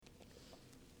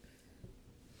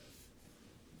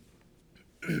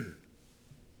Do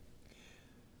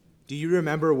you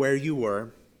remember where you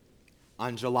were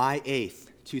on July 8th,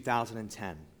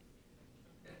 2010?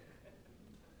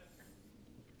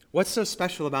 What's so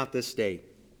special about this date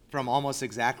from almost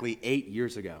exactly 8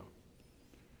 years ago?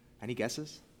 Any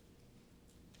guesses?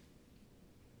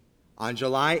 On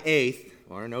July 8th,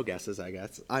 or no guesses, I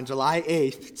guess, on July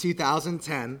 8th,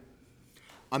 2010,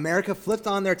 America flipped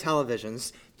on their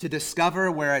televisions to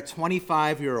discover where a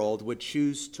 25-year-old would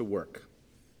choose to work.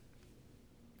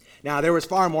 Now, there was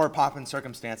far more pomp and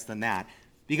circumstance than that,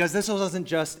 because this wasn't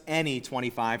just any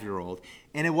 25-year-old,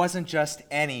 and it wasn't just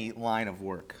any line of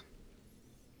work.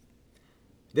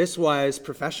 This was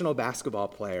professional basketball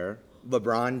player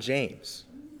LeBron James,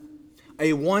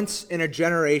 a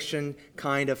once-in-a-generation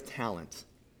kind of talent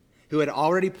who had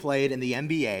already played in the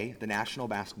NBA, the National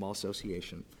Basketball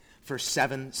Association, for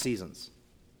 7 seasons.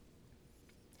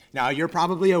 Now, you're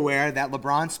probably aware that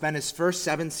LeBron spent his first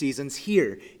 7 seasons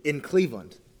here in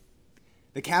Cleveland.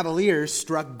 The Cavaliers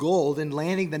struck gold in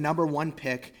landing the number 1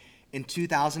 pick in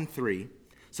 2003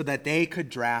 so that they could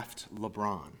draft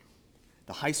LeBron,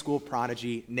 the high school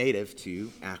prodigy native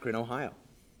to Akron, Ohio.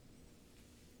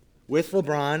 With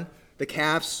LeBron, the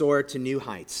Cavs soared to new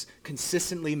heights,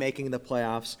 consistently making the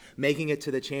playoffs, making it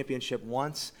to the championship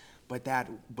once, but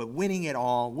winning it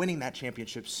all, winning that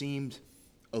championship seemed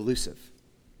elusive.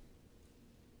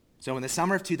 So in the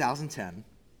summer of 2010,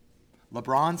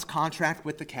 LeBron's contract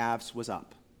with the Cavs was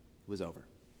over.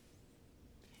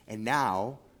 And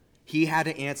now he had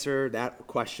to answer that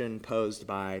question posed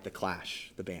by The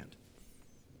Clash, the band.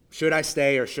 Should I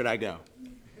stay or should I go?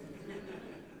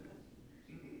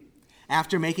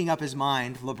 After making up his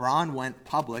mind, LeBron went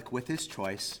public with his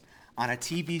choice on a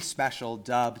TV special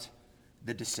dubbed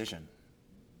The Decision,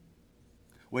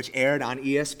 which aired on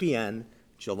ESPN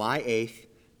July 8th,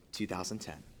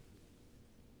 2010.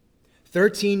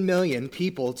 13 million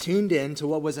people tuned in to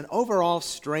what was an overall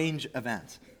strange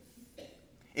event.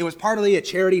 It was partly a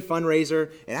charity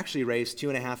fundraiser. It actually raised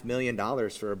 $2.5 million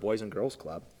for a Boys and Girls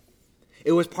Club.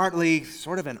 It was partly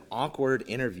sort of an awkward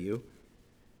interview.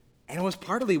 And it was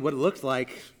partly what looked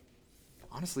like,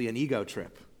 honestly, an ego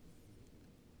trip.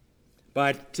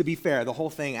 But to be fair, the whole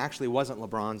thing actually wasn't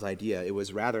LeBron's idea. It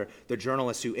was rather the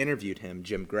journalist who interviewed him,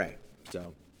 Jim Gray.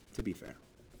 So, to be fair.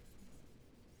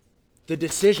 The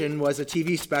Decision was a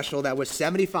TV special that was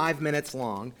 75 minutes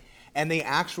long, and the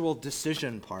actual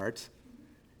decision part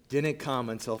didn't come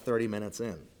until 30 minutes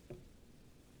in.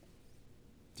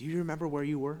 Do you remember where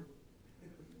you were?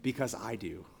 Because I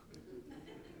do.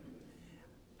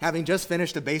 Having just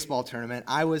finished a baseball tournament,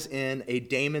 I was in a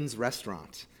Damon's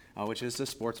restaurant, which is a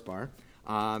sports bar,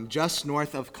 just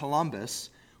north of Columbus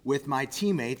with my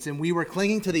teammates, and we were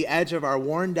clinging to the edge of our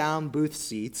worn-down booth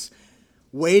seats,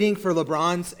 waiting for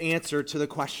LeBron's answer to the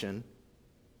question,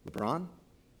 LeBron,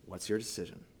 what's your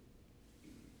decision?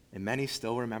 And many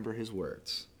still remember his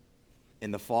words.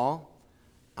 In the fall,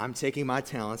 I'm taking my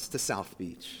talents to South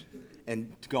Beach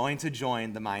and going to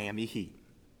join the Miami Heat.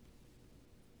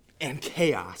 And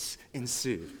chaos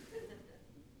ensued.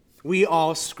 We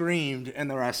all screamed in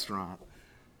the restaurant.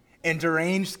 And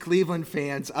deranged Cleveland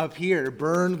fans up here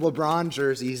burned LeBron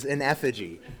jerseys in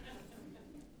effigy.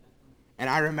 And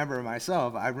I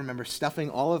remember stuffing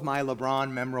all of my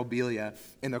LeBron memorabilia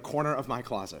in the corner of my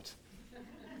closet.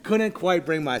 Couldn't quite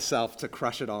bring myself to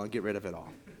crush it all and get rid of it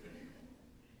all.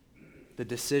 The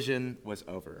decision was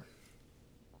over.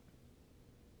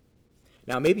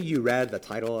 Now, maybe you read the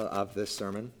title of this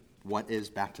sermon, What is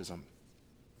Baptism?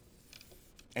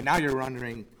 And now you're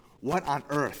wondering, what on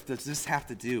earth does this have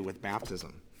to do with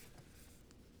baptism?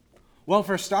 Well,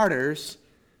 for starters,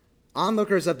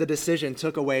 onlookers of The Decision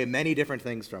took away many different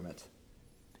things from it.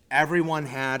 Everyone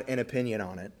had an opinion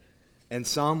on it, and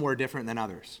some were different than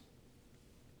others.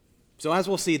 So as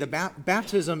we'll see, the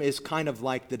baptism is kind of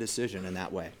like The Decision in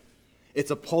that way.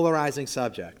 It's a polarizing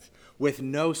subject with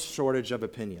no shortage of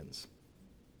opinions.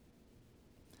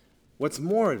 What's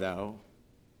more, though,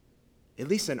 at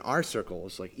least in our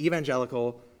circles, like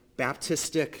evangelical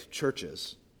Baptistic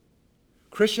churches,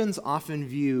 Christians often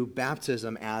view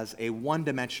baptism as a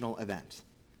one-dimensional event,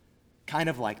 kind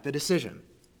of like The Decision.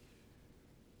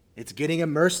 It's getting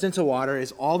immersed into water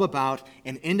is all about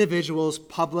an individual's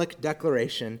public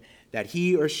declaration that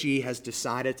he or she has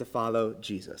decided to follow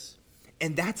Jesus.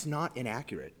 And that's not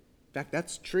inaccurate. In fact,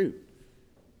 that's true.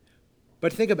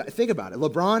 But think about it.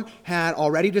 LeBron had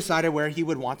already decided where he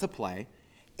would want to play,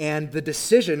 and the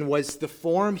decision was the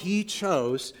form he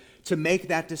chose to make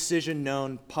that decision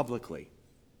known publicly.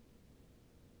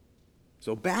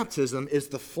 So baptism is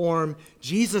the form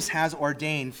Jesus has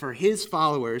ordained for his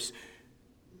followers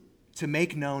to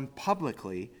make known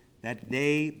publicly that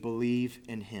they believe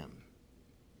in him.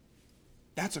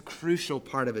 That's a crucial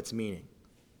part of its meaning.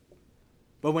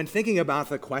 But when thinking about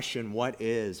the question, what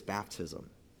is baptism?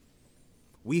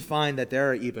 We find that there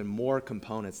are even more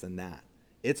components than that.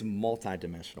 It's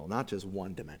multidimensional, not just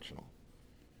one-dimensional.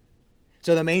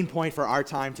 So the main point for our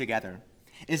time together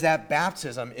is that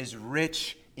baptism is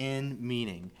rich in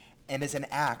meaning and is an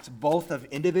act both of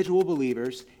individual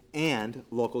believers and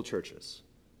local churches.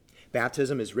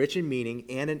 Baptism is rich in meaning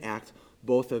and an act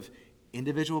both of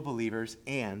individual believers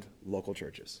and local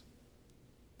churches.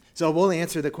 So we'll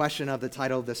answer the question of the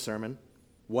title of this sermon,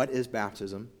 what is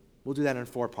baptism? We'll do that in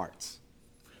 4 parts.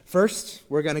 First,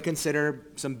 we're going to consider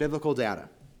some biblical data.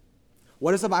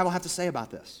 What does the Bible have to say about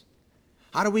this?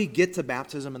 How do we get to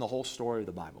baptism and the whole story of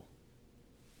the Bible?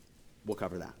 We'll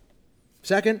cover that.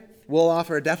 Second, we'll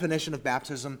offer a definition of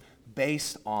baptism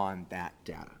based on that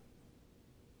data.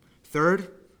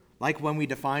 Third, like when we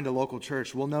defined a local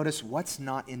church, we'll notice what's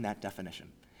not in that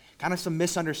definition. Kind of some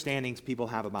misunderstandings people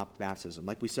have about baptism.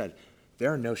 Like we said,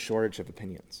 there are no shortage of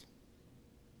opinions.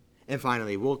 And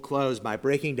finally, we'll close by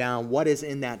breaking down what is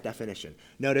in that definition.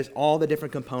 Notice all the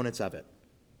different components of it.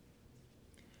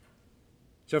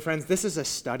 So friends, this is a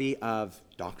study of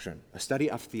doctrine, a study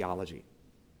of theology.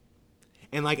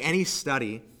 And like any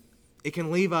study, it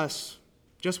can leave us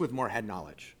just with more head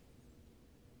knowledge.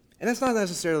 And that's not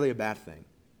necessarily a bad thing,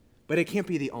 but it can't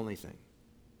be the only thing.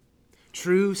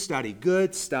 True study,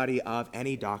 good study of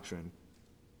any doctrine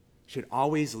should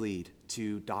always lead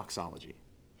to doxology.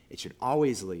 It should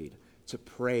always lead to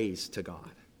praise to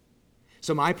God.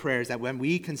 So my prayer is that when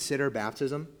we consider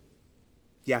baptism,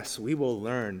 yes, we will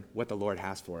learn what the Lord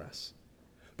has for us,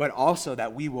 but also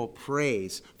that we will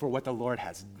praise for what the Lord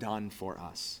has done for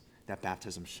us, that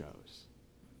baptism shows.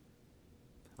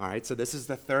 All right, so this is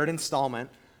the 3rd installment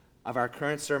of our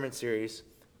current sermon series,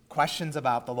 Questions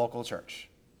About the Local Church.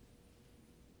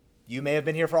 You may have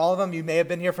been here for all of them, you may have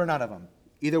been here for none of them.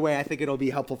 Either way, I think it'll be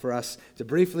helpful for us to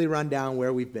briefly run down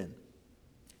where we've been.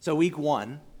 So week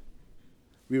 1,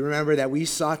 we remember that we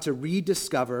sought to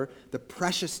rediscover the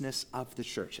preciousness of the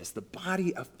church as the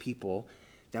body of people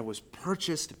that was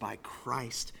purchased by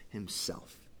Christ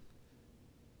himself.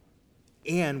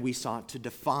 And we sought to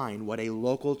define what a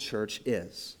local church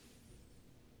is.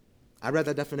 I read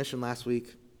that definition last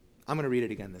week. I'm going to read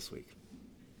it again this week.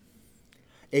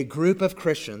 A group of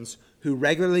Christians who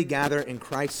regularly gather in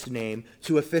Christ's name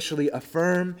to officially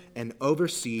affirm and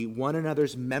oversee one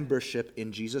another's membership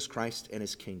in Jesus Christ and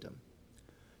his kingdom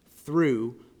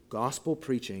through gospel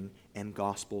preaching and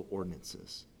gospel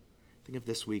ordinances. Think of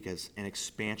this week as an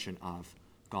expansion of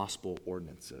gospel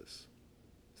ordinances.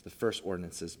 The first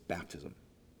ordinance is baptism,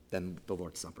 then the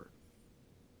Lord's Supper.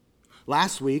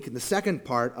 Last week, in the second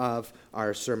part of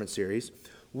our sermon series,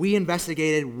 we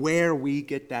investigated where we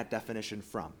get that definition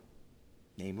from,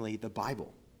 namely the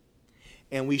Bible.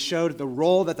 And we showed the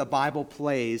role that the Bible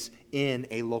plays in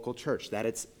a local church, that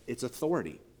it's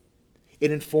authority.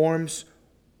 It informs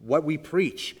what we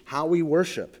preach, how we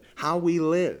worship, how we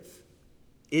live.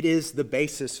 It is the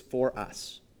basis for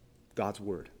us, God's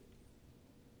Word.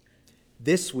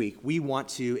 This week, we want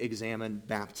to examine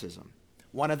baptism,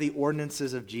 one of the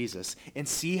ordinances of Jesus, and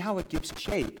see how it gives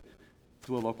shape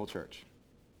to a local church.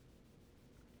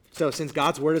 So since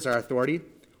God's Word is our authority,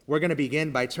 we're going to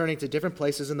begin by turning to different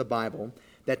places in the Bible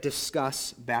that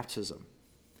discuss baptism.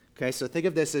 Okay, so think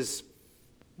of this as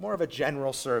more of a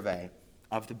general survey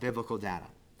of the biblical data.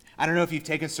 I don't know if you've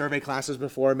taken survey classes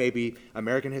before, maybe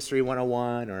American History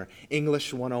 101 or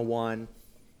English 101,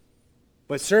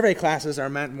 but survey classes are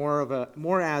meant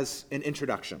more as an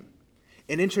introduction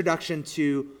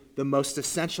to the most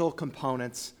essential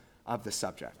components of the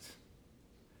subject.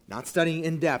 Not studying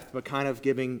in depth, but kind of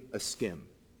giving a skim.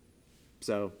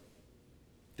 So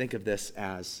think of this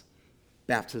as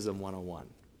Baptism 101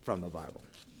 from the Bible.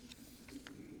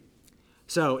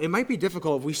 So it might be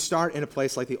difficult if we start in a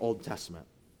place like the Old Testament.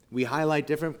 We highlight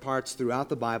different parts throughout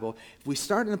the Bible. If we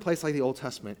start in a place like the Old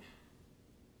Testament,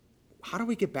 how do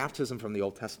we get baptism from the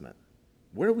Old Testament?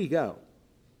 Where do we go?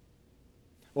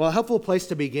 Well, a helpful place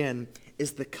to begin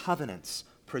is the covenants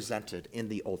presented in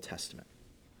the Old Testament.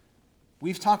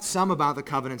 We've talked some about the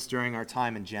covenants during our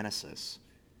time in Genesis.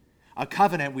 A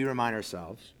covenant, we remind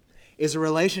ourselves, is a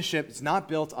relationship that's not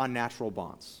built on natural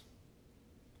bonds,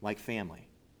 like family.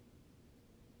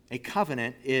 A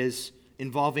covenant is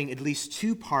involving at least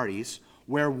 2 parties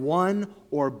where one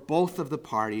or both of the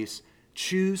parties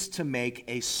choose to make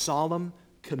a solemn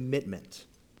commitment,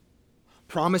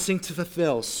 promising to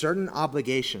fulfill certain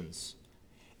obligations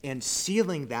and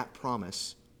sealing that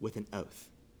promise with an oth.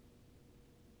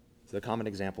 So the common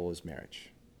example is marriage.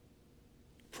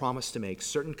 promise to make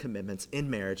certain commitments in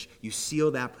marriage, you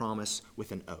seal that promise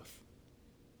with an oath.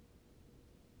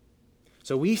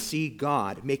 So we see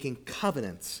God making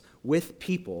covenants with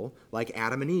people like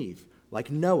Adam and Eve, like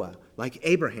Noah, like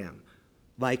Abraham,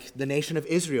 like the nation of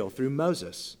Israel through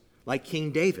Moses, like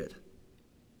King David.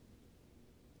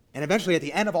 And eventually, at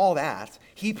the end of all that,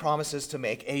 he promises to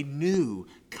make a new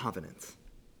covenant.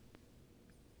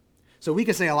 So we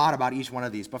could say a lot about each one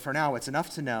of these, but for now, it's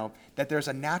enough to know that there's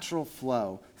a natural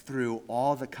flow through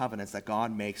all the covenants that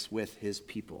God makes with his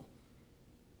people.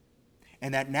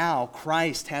 And that now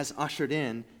Christ has ushered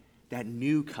in that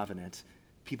new covenant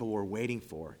people were waiting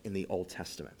for in the Old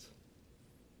Testament.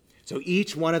 So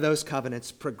each one of those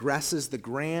covenants progresses the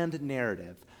grand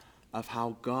narrative of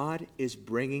how God is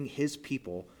bringing his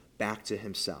people back to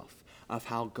himself, of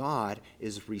how God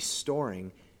is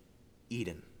restoring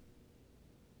Eden.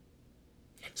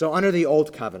 So under the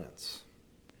Old Covenant,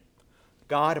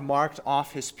 God marked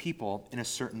off his people in a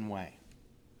certain way.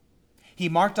 He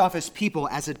marked off his people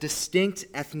as a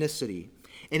distinct ethnicity,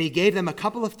 and he gave them a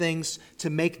couple of things to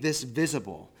make this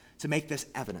visible, to make this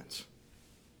evident.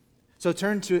 So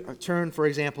turn, for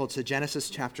example, to Genesis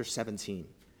chapter 17.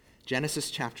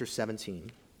 Genesis chapter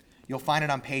 17. You'll find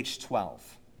it on page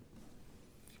 12.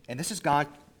 And this is God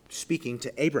speaking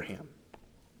to Abraham.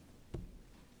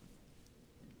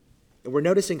 And we're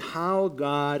noticing how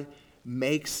God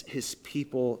makes his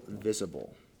people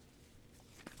visible.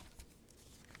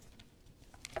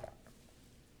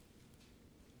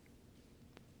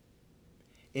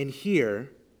 And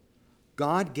here,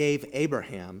 God gave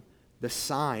Abraham the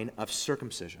sign of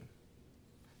circumcision,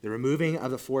 the removing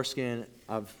of the foreskin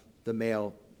of the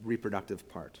male reproductive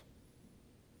part.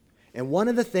 And one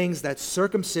of the things that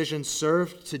circumcision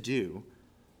served to do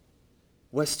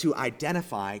was to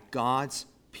identify God's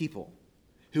people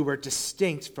who were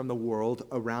distinct from the world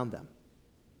around them.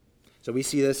 So we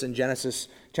see this in Genesis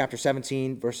chapter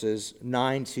 17, verses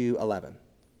 9 to 11.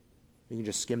 You can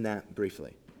just skim that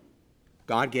briefly.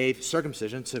 God gave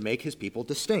circumcision to make his people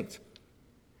distinct.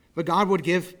 But God would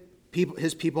give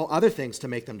his people other things to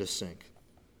make them distinct.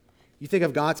 You think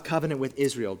of God's covenant with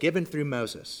Israel, given through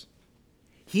Moses.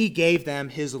 He gave them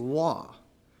his law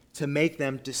to make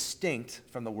them distinct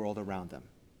from the world around them.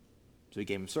 So he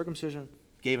gave them circumcision,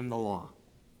 gave them the law.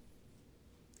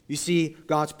 You see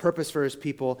God's purpose for his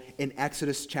people in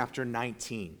Exodus chapter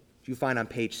 19, which you find on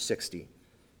page 60.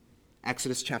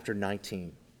 Exodus chapter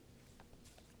 19.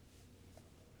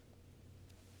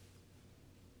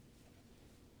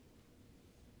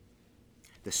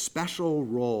 The special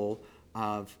role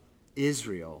of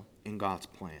Israel in God's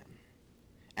plan.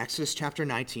 Exodus chapter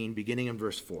 19, beginning in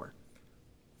verse 4.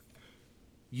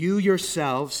 You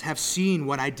yourselves have seen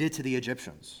what I did to the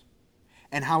Egyptians,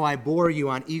 and how I bore you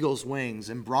on eagle's wings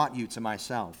and brought you to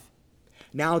myself.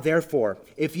 Now therefore,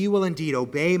 if you will indeed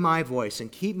obey my voice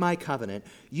and keep my covenant,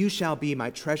 you shall be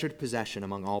my treasured possession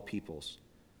among all peoples.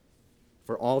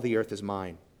 For all the earth is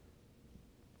mine,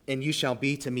 and you shall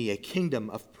be to me a kingdom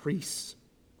of priests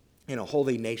and a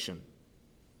holy nation.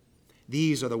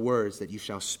 These are the words that you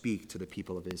shall speak to the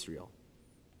people of Israel.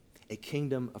 A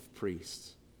kingdom of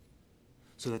priests,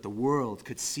 so that the world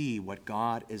could see what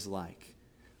God is like.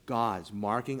 God's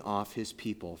marking off his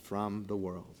people from the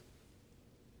world.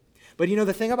 But you know,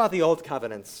 the thing about the old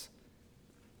covenants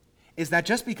is that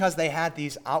just because they had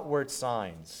these outward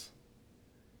signs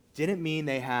didn't mean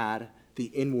they had the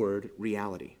inward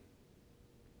reality.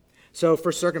 So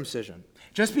for circumcision,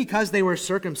 just because they were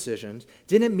circumcision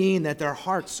didn't mean that their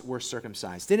hearts were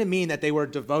circumcised, didn't mean that they were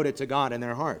devoted to God in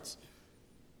their hearts.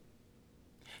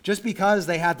 Just because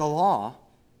they had the law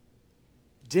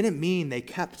didn't mean they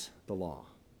kept the law.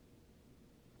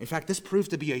 In fact, this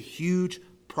proved to be a huge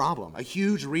problem, a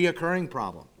huge reoccurring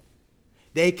problem.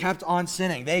 They kept on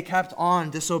sinning. They kept on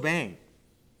disobeying.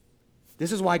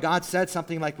 This is why God said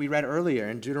something like we read earlier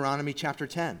in Deuteronomy chapter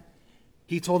 10.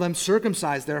 He told them,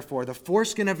 circumcise, therefore, the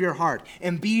foreskin of your heart,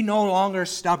 and be no longer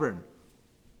stubborn.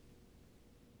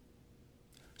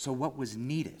 So what was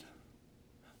needed?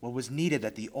 What was needed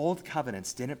that the old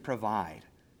covenants didn't provide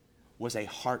was a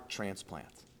heart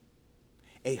transplant.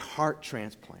 A heart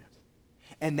transplant.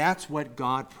 And that's what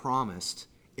God promised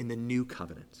in the new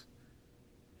covenant.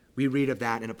 We read of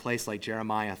that in a place like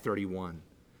Jeremiah 31.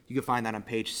 You can find that on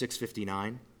page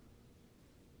 659.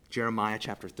 Jeremiah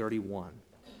chapter 31.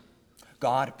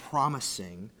 God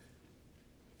promising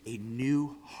a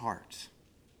new heart.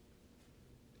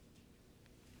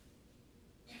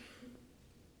 You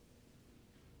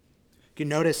can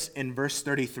notice in verse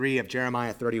 33 of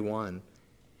Jeremiah 31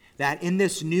 that in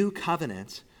this new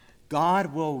covenant,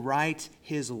 God will write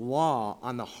his law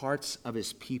on the hearts of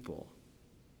his people.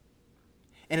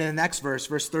 And in the next verse,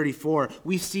 verse 34,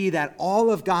 we see that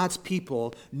all of God's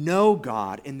people know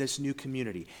God in this new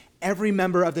community. Every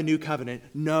member of the new covenant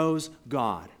knows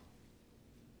God.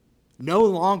 No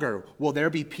longer will there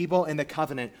be people in the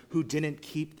covenant who didn't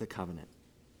keep the covenant.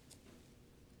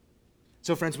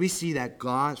 So, friends, we see that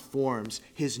God forms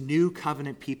his new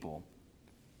covenant people,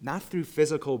 not through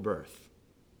physical birth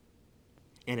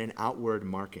and an outward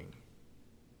marking.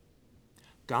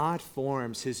 God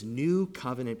forms his new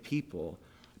covenant people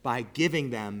by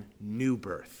giving them new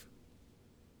birth.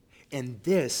 And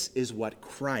this is what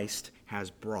Christ has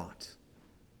brought.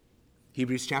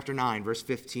 Hebrews chapter 9, verse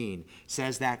 15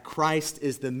 says that Christ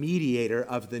is the mediator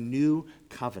of the new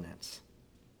covenant.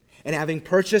 And having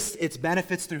purchased its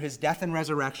benefits through his death and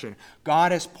resurrection,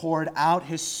 God has poured out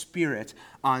his Spirit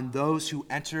on those who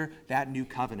enter that new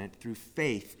covenant through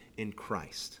faith in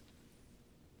Christ.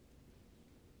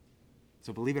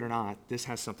 So believe it or not, this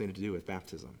has something to do with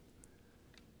baptism.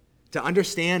 To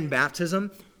understand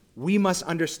baptism, we must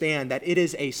understand that it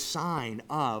is a sign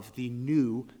of the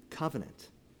new covenant.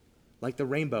 Like the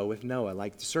rainbow with Noah,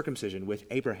 like the circumcision with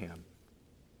Abraham.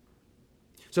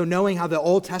 So knowing how the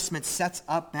Old Testament sets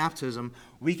up baptism,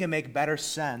 we can make better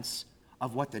sense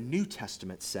of what the New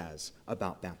Testament says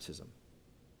about baptism.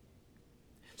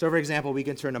 So for example, we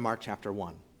can turn to Mark chapter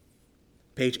 1,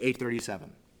 page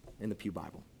 837 in the Pew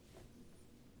Bible.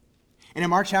 And in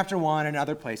Mark chapter 1 and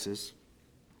other places,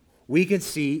 we can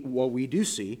see, we do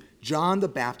see, John the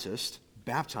Baptist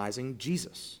baptizing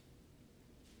Jesus.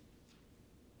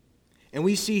 And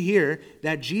we see here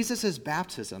that Jesus'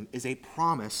 baptism is a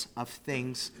promise of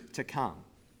things to come.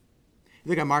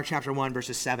 Look at Mark chapter 1,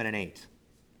 verses 7 and 8.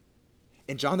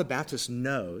 And John the Baptist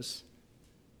knows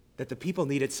that the people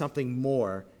needed something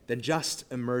more than just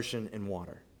immersion in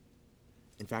water.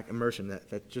 In fact, immersion,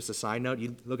 that's just a side note.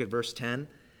 You look at verse 10, and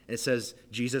it says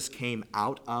Jesus came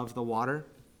out of the water.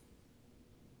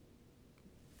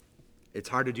 It's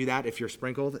hard to do that if you're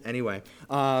sprinkled. Anyway,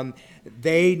 John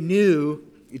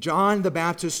the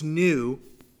Baptist knew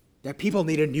that people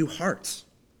needed new hearts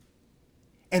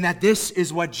and that this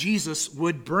is what Jesus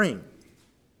would bring.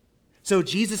 So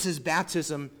Jesus'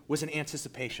 baptism was an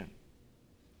anticipation.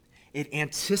 It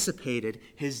anticipated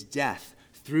his death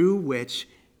through which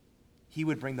he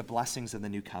would bring the blessings of the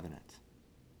new covenant,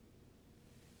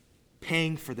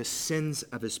 paying for the sins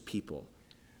of his people,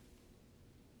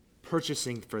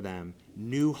 purchasing for them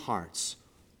new hearts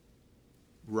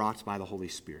wrought by the Holy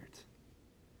Spirit.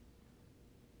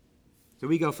 So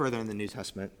we go further in the New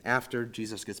Testament after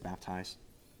Jesus gets baptized.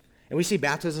 And we see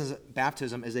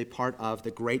baptism is a part of the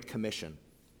Great Commission.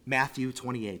 Matthew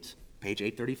 28, page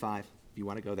 835. If you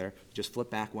want to go there, just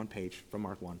flip back one page from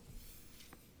Mark 1.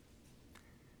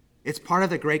 It's part of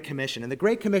the Great Commission. And the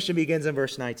Great Commission begins in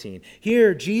verse 19.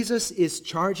 Here, Jesus is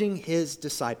charging his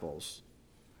disciples,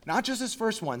 not just his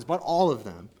first ones, but all of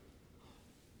them.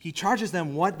 He charges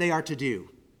them what they are to do.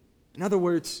 In other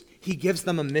words, he gives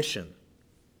them a mission.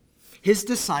 His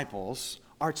disciples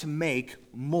are to make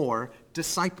more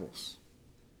disciples.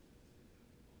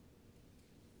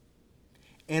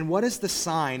 And what is the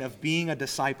sign of being a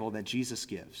disciple that Jesus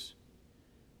gives?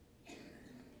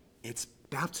 It's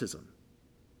baptism.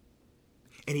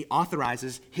 And he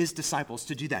authorizes his disciples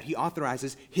to do that. He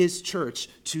authorizes his church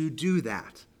to do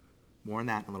that. More on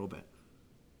that in a little bit.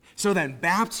 So then,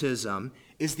 baptism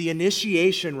is the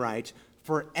initiation rite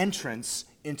for entrance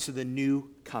into the new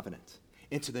covenant,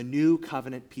 into the new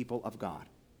covenant people of God.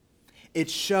 It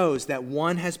shows that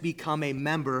one has become a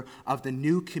member of the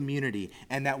new community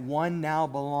and that one now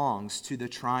belongs to the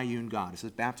triune God. It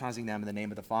says baptizing them in the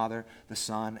name of the Father, the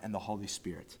Son, and the Holy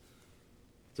Spirit.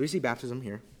 So we see baptism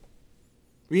here.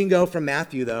 We can go from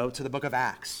Matthew, though, to the book of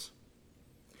Acts.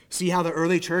 See how the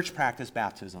early church practiced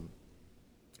baptism.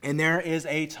 And there is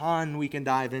a ton we can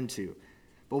dive into,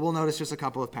 but we'll notice just a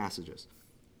couple of passages.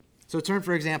 So turn,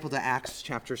 for example, to Acts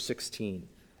chapter 16.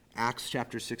 Acts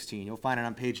chapter 16. You'll find it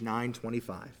on page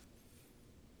 925.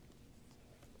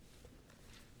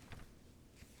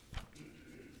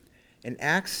 In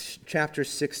Acts chapter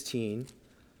 16,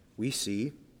 we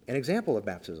see an example of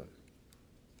baptism.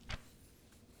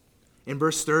 In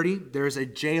verse 30, there is a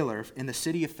jailer in the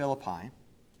city of Philippi,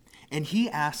 and he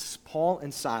asks Paul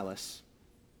and Silas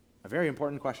a very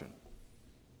important question.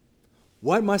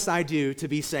 What must I do to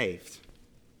be saved?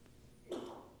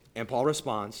 And Paul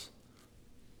responds,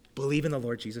 believe in the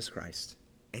Lord Jesus Christ,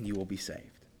 and you will be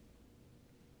saved.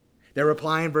 Their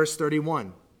reply in verse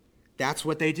 31, that's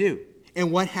what they do.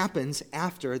 And what happens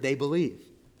after they believe?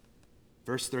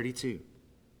 Verse 32,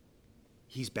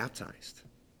 he's baptized.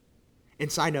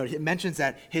 And side note, it mentions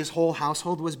that his whole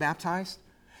household was baptized.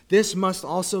 This must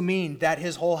also mean that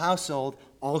his whole household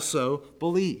also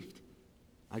believed.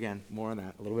 Again, more on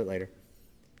that a little bit later.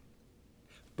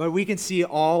 But we can see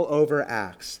all over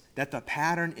Acts that the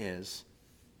pattern is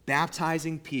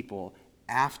baptizing people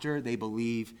after they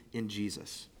believe in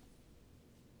Jesus.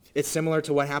 It's similar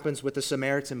to what happens with the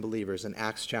Samaritan believers in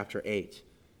Acts chapter 8.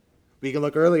 We can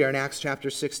look earlier in Acts chapter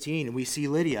 16, and we see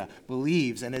Lydia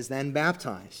believes and is then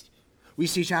baptized. We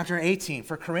see chapter 18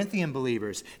 for Corinthian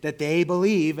believers, that they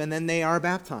believe and then they are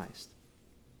baptized.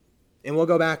 And we'll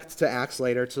go back to Acts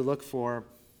later to look for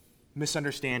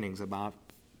misunderstandings about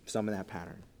some of that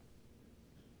pattern.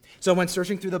 So when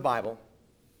searching through the Bible,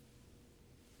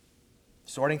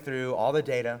 sorting through all the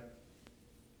data,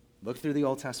 look through the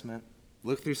Old Testament,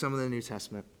 look through some of the New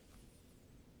Testament,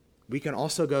 we can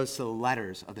also go to the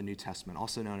letters of the New Testament,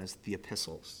 also known as the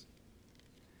epistles.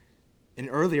 And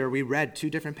earlier we read two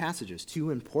different passages, two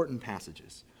important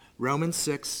passages, Romans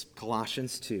 6,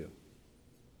 Colossians 2.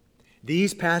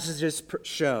 These passages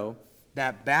show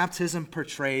that baptism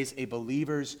portrays a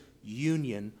believer's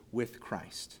union with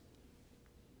Christ.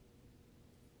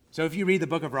 So if you read the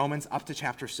book of Romans up to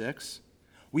chapter 6,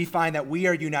 we find that we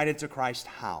are united to Christ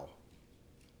how?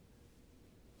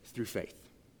 Through faith.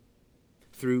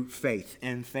 Through faith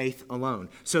and faith alone.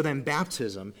 So then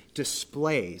baptism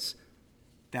displays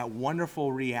that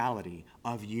wonderful reality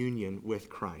of union with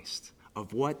Christ,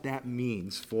 of what that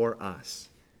means for us.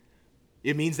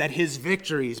 It means that his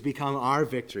victories become our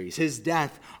victories. His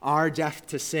death, our death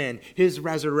to sin. His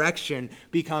resurrection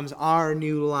becomes our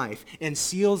new life and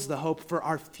seals the hope for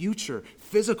our future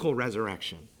physical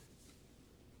resurrection.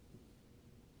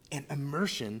 And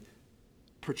immersion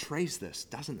portrays this,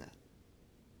 doesn't it?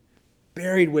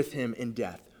 Buried with him in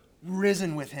death,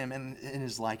 risen with him in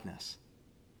his likeness.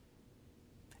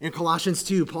 In Colossians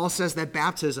 2, Paul says that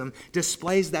baptism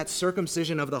displays that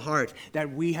circumcision of the heart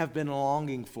that we have been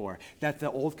longing for, that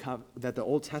the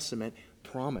Old Testament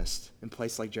promised in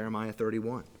places like Jeremiah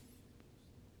 31.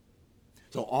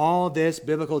 So all this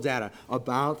biblical data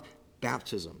about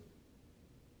baptism,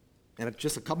 and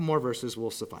just a couple more verses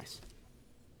will suffice.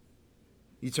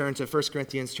 You turn to 1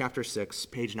 Corinthians chapter 6,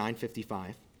 page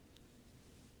 955.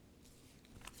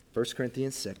 1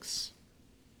 Corinthians 6.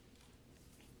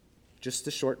 Just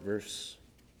a short verse.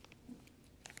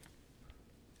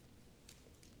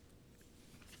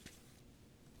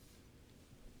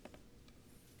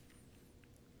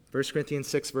 First Corinthians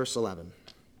 6, verse 11.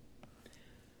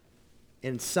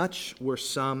 And such were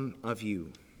some of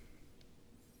you,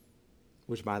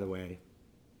 which, by the way,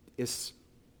 is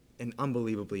an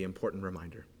unbelievably important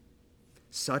reminder.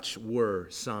 Such were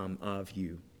some of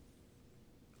you.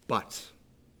 But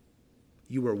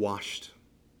you were washed.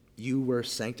 You were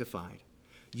sanctified.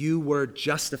 You were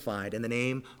justified in the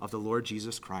name of the Lord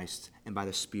Jesus Christ and by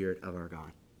the Spirit of our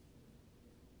God.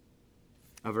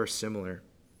 A verse similar,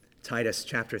 Titus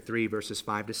chapter 3, verses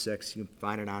 5 to 6. You can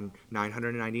find it on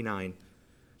 999.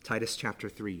 Titus chapter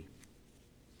 3.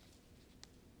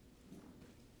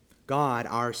 God,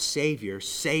 our Savior,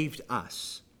 saved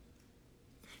us,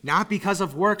 not because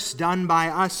of works done by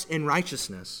us in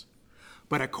righteousness,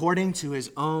 but according to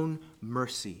his own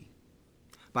mercy,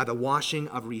 by the washing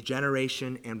of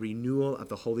regeneration and renewal of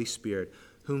the Holy Spirit,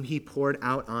 whom he poured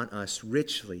out on us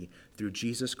richly through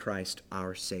Jesus Christ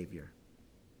our Savior.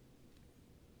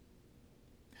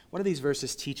 What do these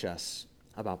verses teach us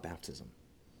about baptism?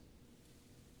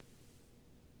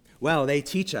 Well, they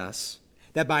teach us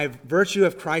that by virtue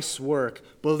of Christ's work,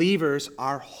 believers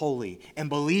are holy and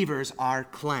believers are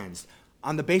cleansed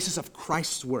on the basis of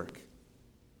Christ's work.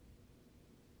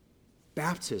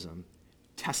 Baptism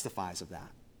testifies of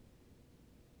that.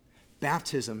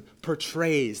 Baptism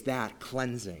portrays that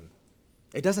cleansing.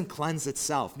 It doesn't cleanse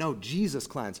itself. No, Jesus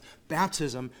cleansed.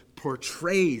 Baptism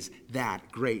portrays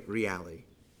that great reality.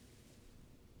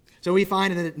 So we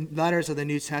find in the letters of the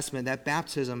New Testament that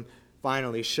baptism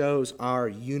finally shows our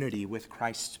unity with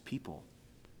Christ's people.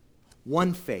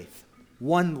 One faith,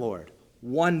 one Lord,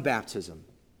 one baptism.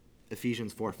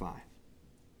 Ephesians 4:5.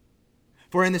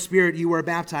 For in the Spirit you were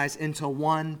baptized into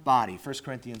one body. 1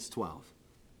 Corinthians 12.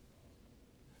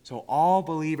 So all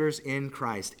believers in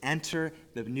Christ enter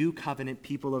the new covenant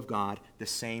people of God the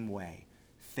same way.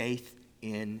 Faith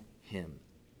in him.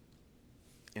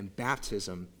 And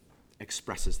baptism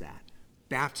expresses that.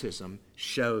 Baptism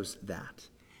shows that.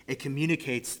 It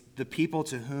communicates the people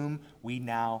to whom we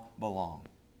now belong.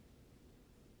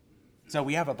 So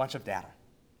we have a bunch of data.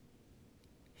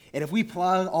 And if we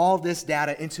plug all this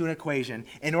data into an equation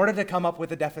in order to come up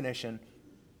with a definition,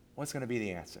 what's going to be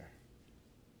the answer?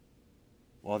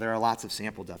 Well, there are lots of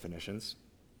sample definitions.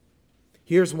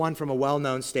 Here's one from a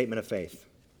well-known statement of faith.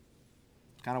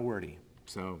 Kind of wordy,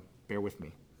 so bear with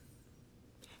me.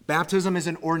 Baptism is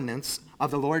an ordinance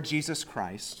of the Lord Jesus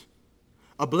Christ,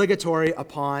 obligatory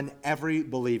upon every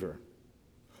believer,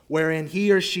 wherein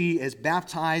he or she is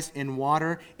baptized in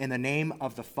water in the name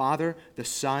of the Father, the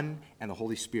Son, and the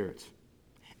Holy Spirit.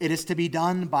 It is to be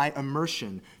done by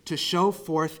immersion to show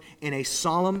forth in a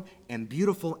solemn and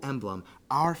beautiful emblem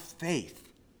our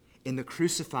faith in the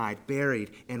crucified,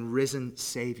 buried, and risen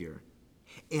Savior,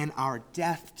 and our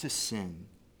death to sin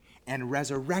and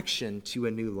resurrection to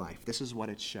a new life. This is what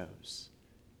it shows.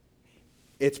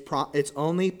 Its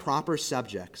only proper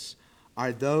subjects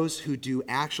are those who do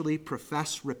actually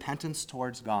profess repentance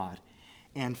towards God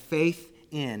and faith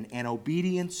in and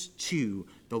obedience to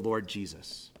the Lord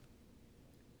Jesus.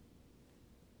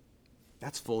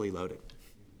 That's fully loaded.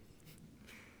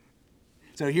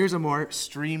 So here's a more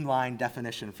streamlined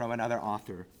definition from another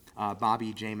author,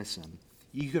 Bobby Jamieson.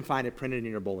 You can find it printed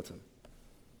in your bulletin.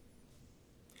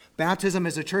 Baptism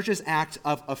is a church's act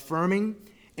of affirming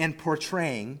and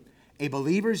portraying a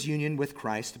believer's union with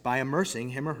Christ by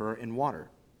immersing him or her in water,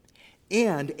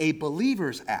 and a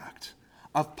believer's act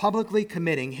of publicly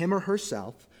committing him or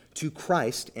herself to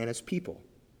Christ and his people,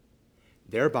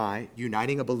 thereby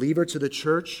uniting a believer to the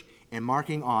church and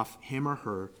marking off him or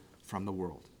her from the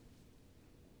world.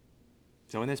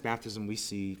 So in this baptism, we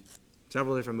see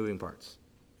several different moving parts.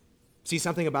 See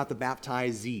something about the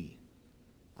baptizee,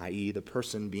 i.e. the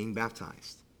person being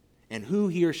baptized, and who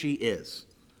he or she is,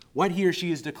 what he or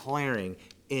she is declaring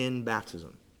in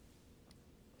baptism.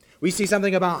 We see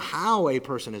something about how a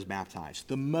person is baptized,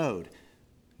 the mode,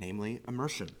 namely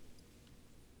immersion.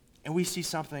 And we see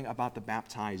something about the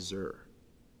baptizer,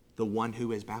 the one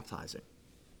who is baptizing,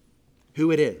 who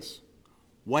it is,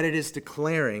 what it is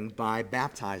declaring by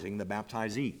baptizing the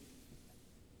baptizee.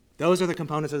 Those are the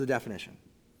components of the definition.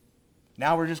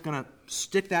 Now we're just going to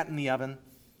stick that in the oven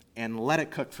and let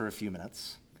it cook for a few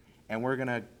minutes, and we're going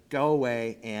to go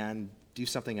away and do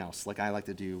something else, like I like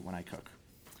to do when I cook.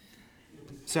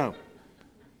 So,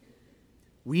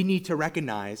 we need to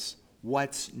recognize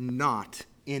what's not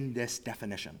in this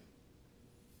definition,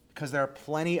 because there are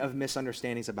plenty of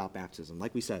misunderstandings about baptism.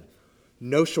 Like we said,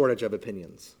 no shortage of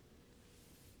opinions.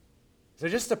 So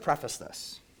just to preface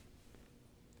this,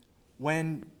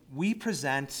 when we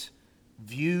present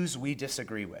views we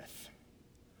disagree with,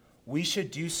 we should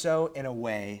do so in a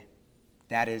way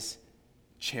that is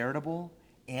charitable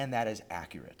and that is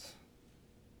accurate.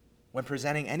 When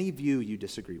presenting any view you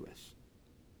disagree with,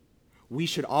 we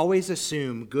should always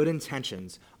assume good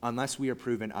intentions unless we are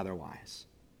proven otherwise.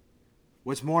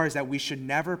 What's more is that we should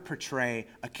never portray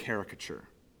a caricature,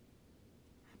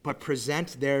 but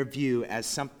present their view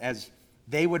as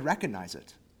they would recognize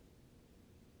it.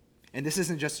 And this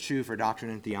isn't just true for doctrine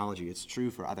and theology, it's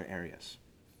true for other areas.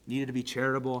 Needed to be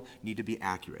charitable, need to be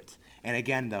accurate. And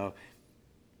again, though,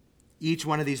 each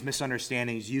one of these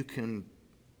misunderstandings you can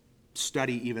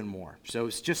study even more. So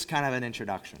it's just kind of an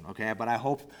introduction, okay? But I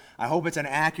hope it's an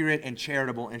accurate and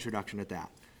charitable introduction at that.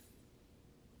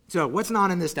 So what's not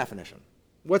in this definition?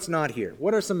 What's not here?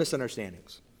 What are some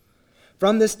misunderstandings?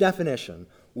 From this definition,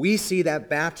 we see that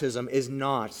baptism is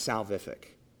not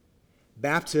salvific.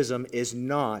 Baptism is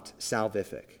not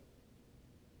salvific.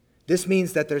 This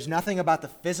means that there's nothing about the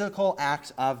physical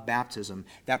act of baptism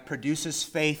that produces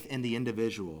faith in the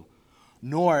individual,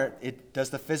 nor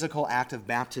does the physical act of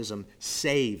baptism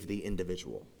save the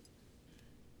individual.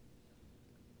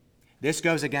 This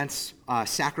goes against a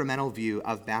sacramental view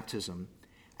of baptism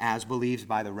as believed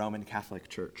by the Roman Catholic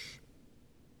Church.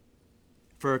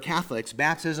 For Catholics,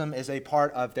 baptism is a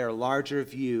part of their larger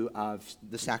view of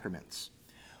the sacraments,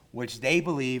 which they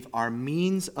believe are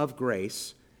means of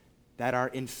grace that are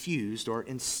infused or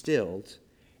instilled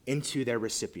into their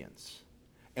recipients.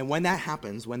 And when that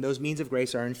happens, when those means of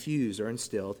grace are infused or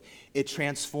instilled, it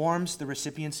transforms the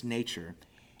recipient's nature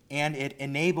and it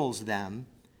enables them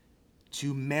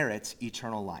to merit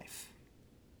eternal life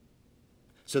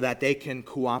so that they can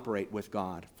cooperate with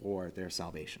God for their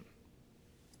salvation.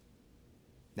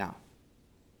 Now,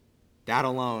 that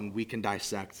alone we can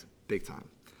dissect big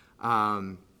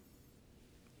time.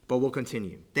 But we'll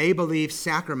continue. They believe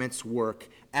sacraments work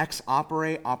ex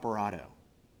opere operato.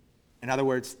 In other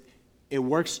words, it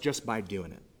works just by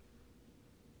doing it.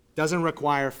 Doesn't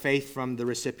require faith from the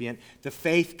recipient. The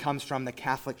faith comes from the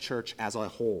Catholic Church as a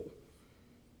whole.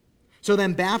 So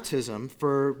then baptism,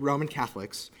 for Roman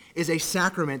Catholics, is a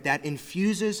sacrament that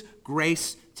infuses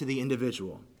grace to the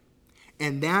individual.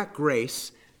 And that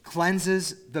grace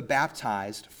cleanses the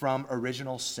baptized from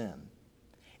original sin.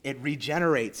 It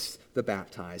regenerates the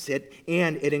baptized,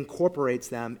 and it incorporates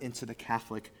them into the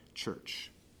Catholic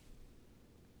Church.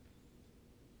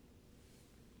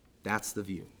 That's the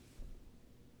view.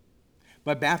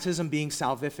 But baptism being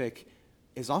salvific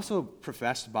is also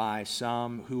professed by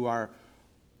some who are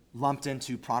lumped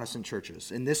into Protestant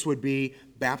churches, and this would be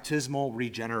baptismal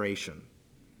regeneration.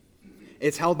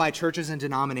 It's held by churches and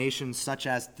denominations such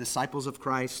as Disciples of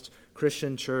Christ,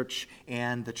 Christian Church,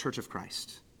 and the Church of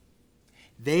Christ.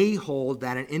 They hold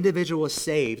that an individual is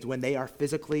saved when they are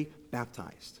physically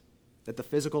baptized, that the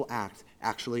physical act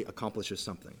actually accomplishes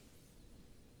something.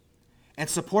 And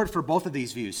support for both of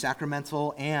these views,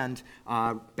 sacramental and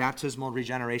baptismal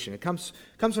regeneration, it comes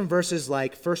from verses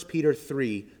like 1 Peter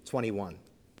 3:21.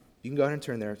 You can go ahead and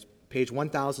turn there. It's page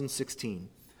 1016.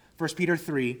 1 Peter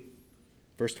 3,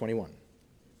 verse 21.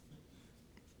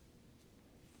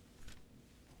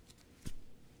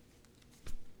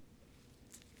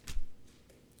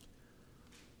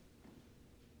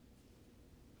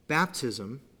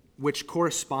 Baptism, which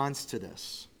corresponds to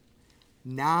this,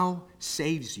 now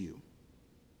saves you.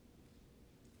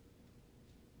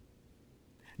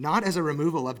 Not as a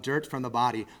removal of dirt from the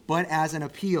body, but as an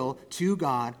appeal to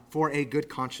God for a good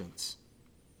conscience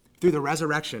through the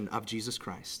resurrection of Jesus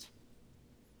Christ.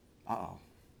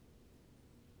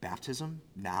 Baptism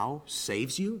now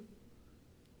saves you?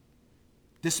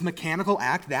 This mechanical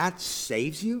act, that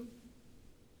saves you?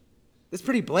 It's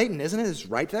pretty blatant, isn't it? It's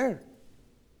right there.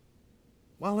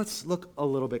 Well, let's look a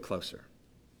little bit closer.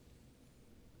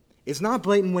 It's not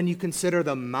blatant when you consider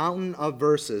the mountain of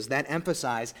verses that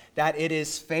emphasize that it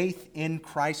is faith in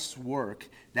Christ's work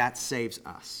that saves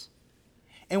us.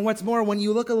 And what's more, when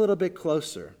you look a little bit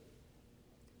closer,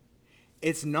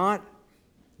 it's not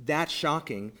that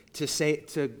shocking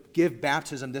to give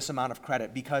baptism this amount of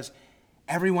credit, because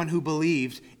everyone who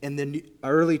believed in the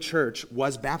early church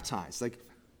was baptized. Like,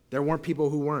 there weren't people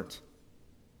who weren't.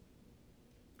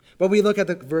 But we look at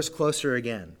the verse closer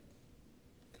again,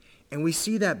 and we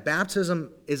see that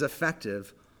baptism is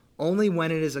effective only when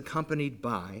it is accompanied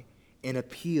by an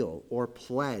appeal or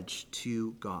pledge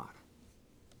to God,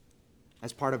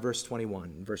 as part of verse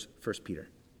 21 in 1 Peter.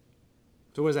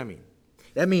 So what does that mean?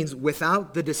 That means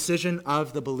without the decision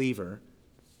of the believer,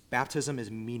 baptism is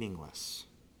meaningless.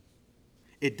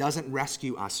 It doesn't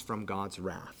rescue us from God's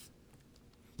wrath.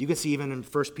 You can see even in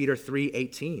 1 Peter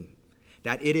 3:18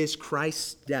 that it is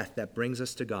Christ's death that brings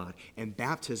us to God, and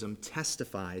baptism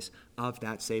testifies of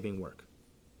that saving work.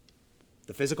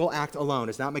 The physical act alone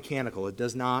is not mechanical. It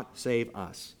does not save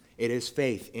us. It is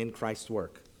faith in Christ's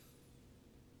work.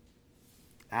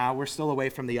 We're still away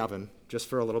from the oven, just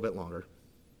for a little bit longer.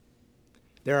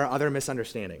 There are other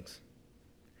misunderstandings.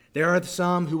 There are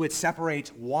some who would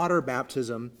separate water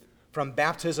baptism from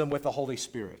baptism with the Holy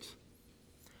Spirit,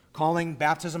 calling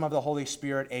baptism of the Holy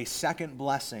Spirit a second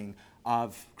blessing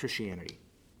of Christianity.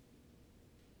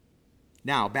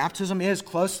 Now, baptism is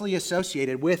closely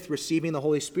associated with receiving the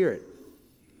Holy Spirit.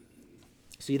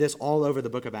 See this all over the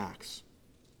book of Acts.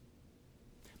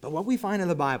 But what we find in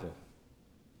the Bible,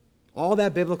 all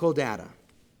that biblical data,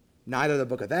 neither the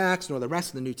book of Acts nor the rest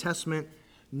of the New Testament,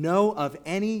 know of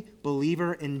any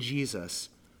believer in Jesus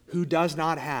who does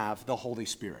not have the Holy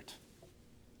Spirit.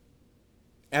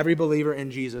 Every believer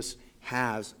in Jesus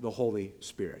has the Holy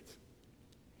Spirit.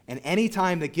 And any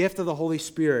time the gift of the Holy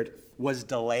Spirit was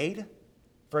delayed,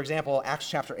 for example, Acts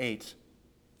chapter 8,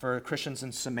 for Christians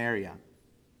in Samaria,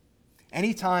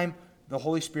 any time the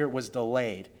Holy Spirit was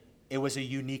delayed, it was a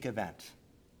unique event,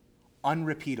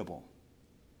 unrepeatable.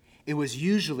 It was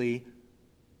usually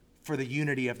for the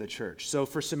unity of the church. So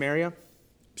for Samaria,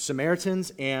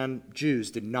 Samaritans and Jews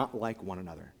did not like one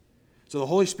another. So the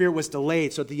Holy Spirit was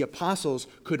delayed so that the apostles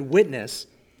could witness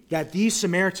that these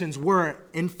Samaritans were,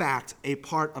 in fact, a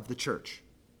part of the church.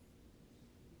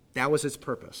 That was its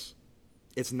purpose.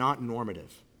 It's not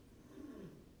normative.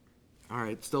 All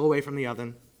right, still away from the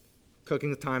oven.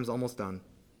 Cooking time's almost done.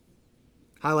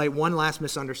 Highlight one last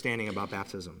misunderstanding about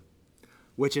baptism,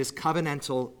 which is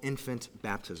covenantal infant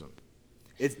baptism.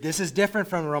 This is different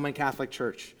from the Roman Catholic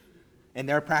Church and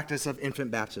their practice of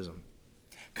infant baptism.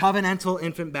 Covenantal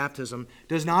infant baptism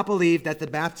does not believe that the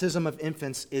baptism of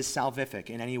infants is salvific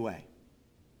in any way.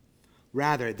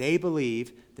 Rather, they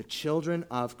believe the children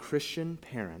of Christian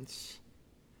parents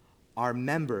are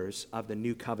members of the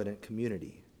new covenant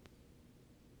community.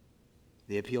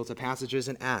 They appeal to passages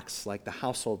in Acts like the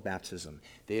household baptism.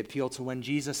 They appeal to when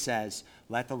Jesus says,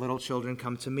 "Let the little children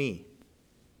come to me."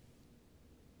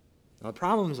 Now, the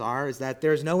problems is that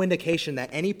there's no indication that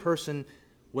any person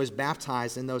was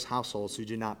baptized in those households who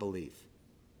do not believe.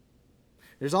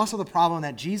 There's also the problem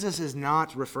that Jesus is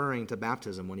not referring to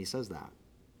baptism when he says that.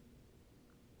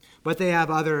 But they have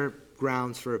other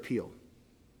grounds for appeal.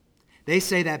 They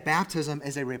say that baptism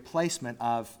is a replacement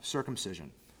of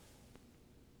circumcision.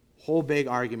 Whole big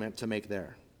argument to make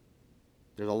there.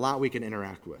 There's a lot we can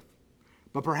interact with.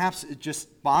 But perhaps it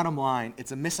just bottom line,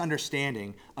 it's a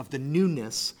misunderstanding of the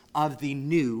newness of the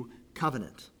new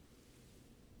covenant.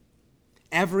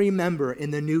 Every member in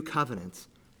the new covenant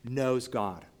knows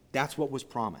God. That's what was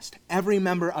promised. Every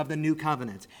member of the new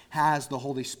covenant has the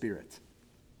Holy Spirit.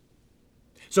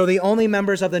 So the only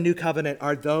members of the new covenant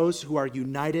are those who are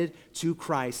united to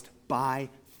Christ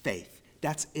by faith.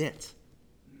 That's it.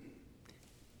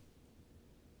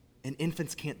 And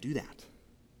infants can't do that.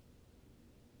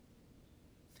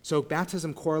 So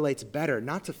baptism correlates better,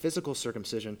 not to physical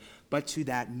circumcision, but to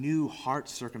that new heart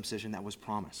circumcision that was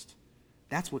promised.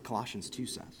 That's what Colossians 2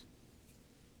 says.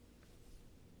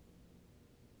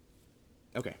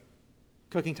 Okay,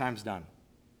 cooking time's done.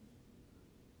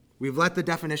 We've let the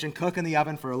definition cook in the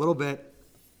oven for a little bit.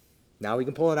 Now we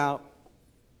can pull it out,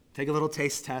 take a little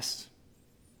taste test,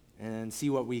 and see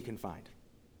what we can find.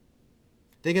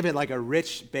 Think of it like a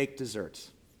rich baked dessert,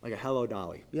 like a Hello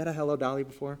Dolly. You had a Hello Dolly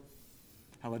before?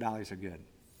 Hello Dollys are good.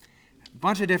 A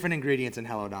bunch of different ingredients in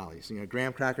Hello Dollys.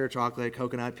 Graham cracker, chocolate,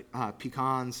 coconut,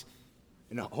 pecans,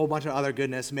 and a whole bunch of other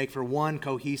goodness make for one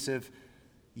cohesive,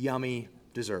 yummy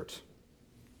dessert.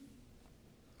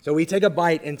 So we take a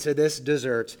bite into this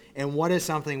dessert, and what is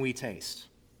something we taste?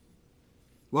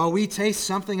 Well, we taste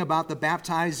something about the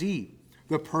baptizee,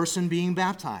 the person being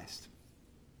baptized.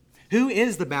 Who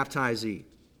is the baptizee?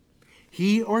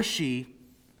 He or she,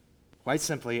 quite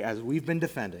simply, as we've been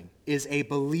defending, is a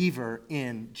believer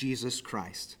in Jesus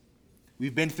Christ.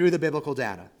 We've been through the biblical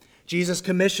data. Jesus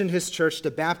commissioned his church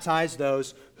to baptize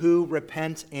those who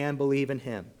repent and believe in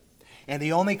him. And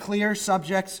the only clear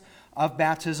subjects of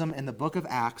baptism in the book of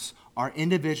Acts are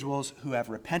individuals who have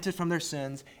repented from their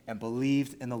sins and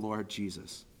believed in the Lord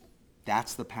Jesus.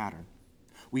 That's the pattern.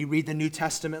 We read the New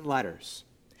Testament letters,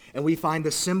 and we find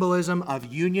the symbolism of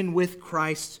union with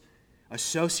Christ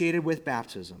associated with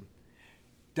baptism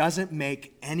doesn't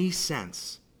make any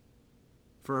sense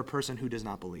for a person who does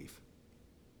not believe.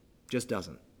 Just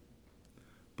doesn't.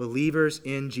 Believers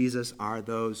in Jesus are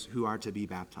those who are to be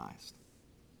baptized.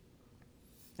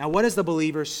 Now, what is the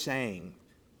believer saying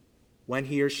when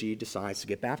he or she decides to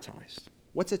get baptized?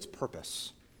 What's its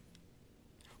purpose?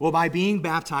 Well, by being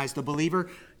baptized, the believer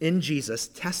in Jesus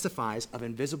testifies of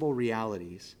invisible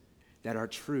realities that are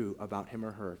true about him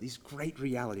or her, these great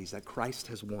realities that Christ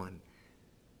has won.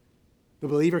 The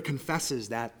believer confesses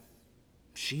that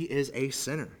she is a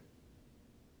sinner,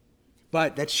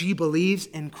 but that she believes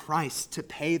in Christ to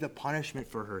pay the punishment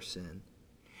for her sin,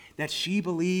 that she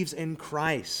believes in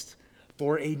Christ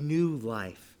for a new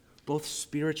life, both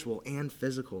spiritual and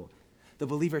physical. The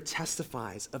believer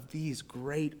testifies of these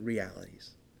great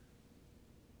realities.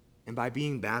 And by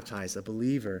being baptized, a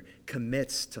believer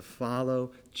commits to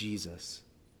follow Jesus.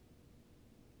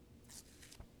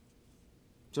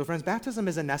 So friends, baptism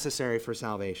isn't necessary for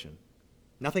salvation.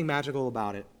 Nothing magical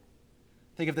about it.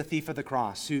 Think of the thief of the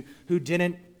cross who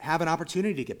didn't have an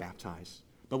opportunity to get baptized,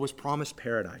 but was promised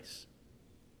paradise.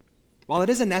 While it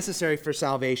isn't necessary for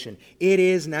salvation, it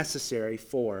is necessary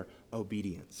for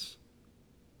obedience.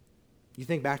 You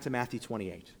think back to Matthew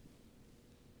 28.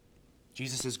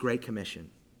 Jesus' great commission.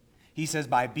 He says,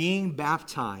 by being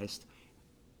baptized,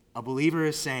 a believer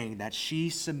is saying that she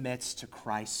submits to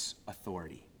Christ's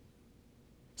authority.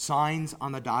 Signs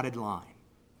on the dotted line.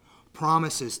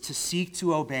 Promises to seek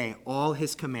to obey all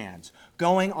his commands.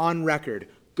 Going on record.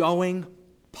 Going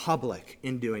public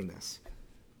in doing this.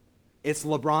 It's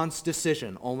LeBron's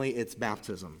decision, only it's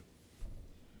baptism.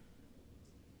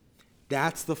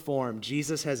 That's the form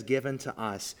Jesus has given to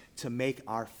us to make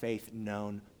our faith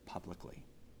known publicly.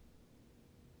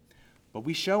 But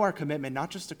we show our commitment not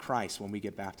just to Christ when we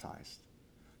get baptized.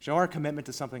 Show our commitment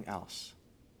to something else.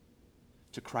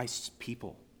 To Christ's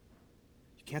people.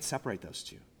 You can't separate those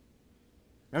two.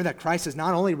 Remember that Christ has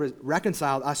not only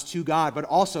reconciled us to God, but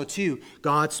also to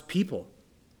God's people.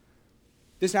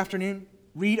 This afternoon,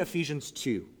 read Ephesians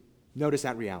 2. Notice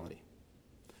that reality.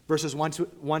 Verses 1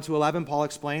 to 11, Paul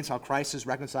explains how Christ has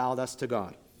reconciled us to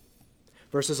God.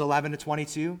 Verses 11 to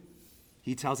 22,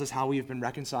 he tells us how we have been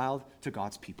reconciled to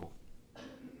God's people.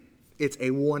 It's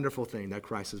a wonderful thing that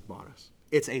Christ has bought us.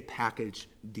 It's a package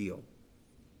deal.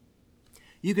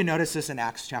 You can notice this in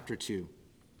Acts chapter 2.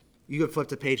 You can flip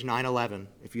to page 911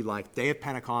 if you like. Day of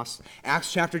Pentecost.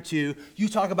 Acts chapter 2. You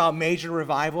talk about major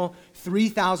revival.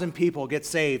 3,000 people get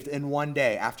saved in one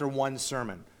day after one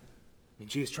sermon. I mean,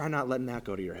 geez, try not letting that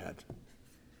go to your head.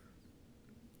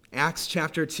 Acts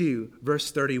chapter 2, verse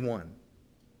 31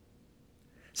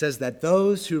 says that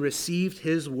those who received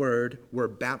his word were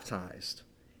baptized.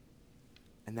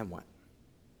 And then what?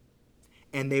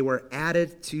 And they were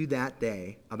added to that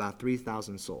day about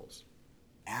 3,000 souls.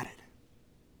 Added.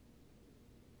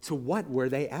 To what were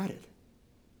they added?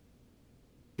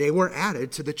 They were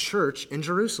added to the church in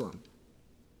Jerusalem.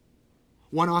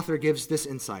 One author gives this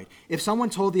insight. If someone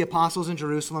told the apostles in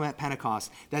Jerusalem at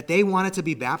Pentecost that they wanted to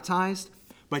be baptized,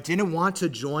 but didn't want to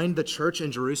join the church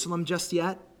in Jerusalem just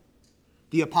yet,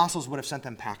 the apostles would have sent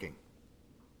them packing.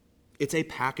 It's a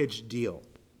package deal.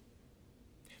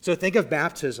 So think of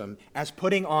baptism as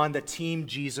putting on the Team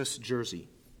Jesus jersey.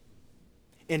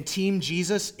 And Team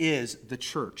Jesus is the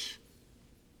church.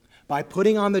 By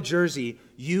putting on the jersey,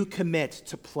 you commit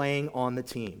to playing on the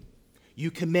team.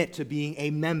 You commit to being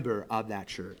a member of that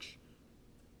church.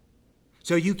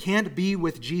 So you can't be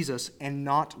with Jesus and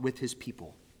not with his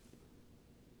people.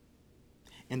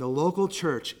 And the local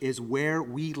church is where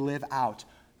we live out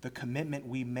the commitment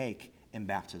we make in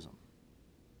baptism.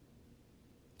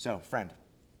 So, friend,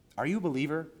 are you a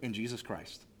believer in Jesus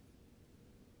Christ?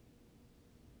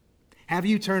 Have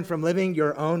you turned from living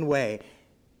your own way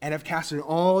and have casted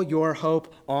all your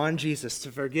hope on Jesus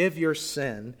to forgive your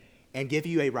sin and give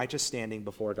you a righteous standing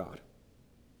before God?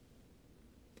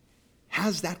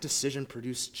 Has that decision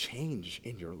produced change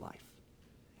in your life?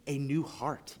 A new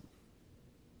heart?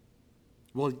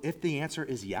 Well, if the answer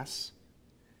is yes,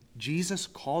 Jesus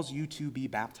calls you to be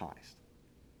baptized.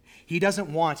 He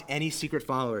doesn't want any secret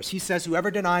followers. He says,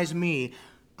 whoever denies me,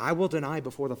 I will deny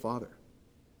before the Father.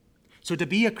 So to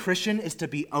be a Christian is to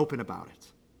be open about it.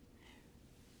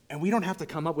 And we don't have to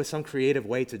come up with some creative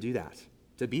way to do that,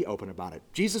 to be open about it.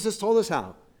 Jesus has told us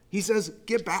how. He says,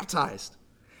 get baptized.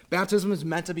 Baptism is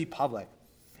meant to be public,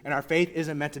 and our faith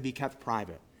isn't meant to be kept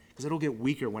private, because it'll get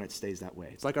weaker when it stays that way.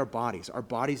 It's like our bodies. Our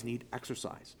bodies need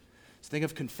exercise. So think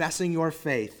of confessing your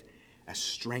faith as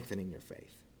strengthening your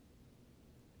faith.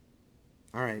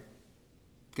 All right,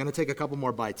 going to take a couple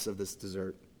more bites of this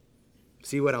dessert.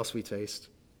 See what else we taste.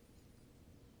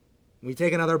 When we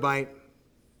take another bite,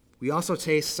 we also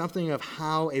taste something of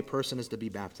how a person is to be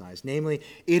baptized. Namely,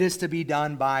 it is to be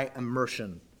done by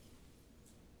immersion.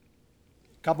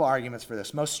 A couple arguments for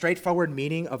this. Most straightforward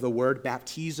meaning of the word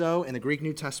baptizo in the Greek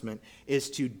New Testament is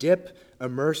to dip,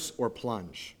 immerse, or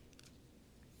plunge.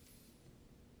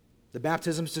 The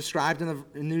baptisms described in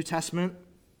the New Testament,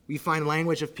 we find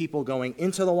language of people going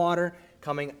into the water,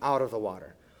 coming out of the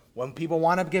water. When people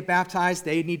want to get baptized,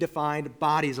 they need to find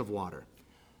bodies of water,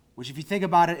 which if you think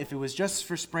about it, if it was just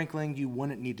for sprinkling, you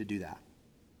wouldn't need to do that.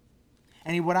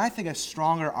 And what I think a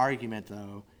stronger argument,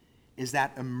 though, is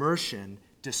that immersion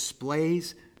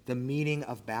displays the meaning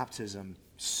of baptism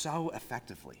so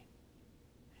effectively.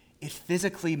 It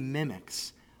physically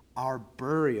mimics our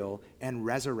burial and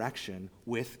resurrection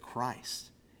with Christ.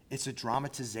 It's a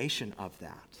dramatization of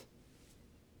that.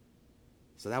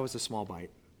 So that was a small bite.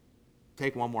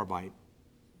 Take one more bite.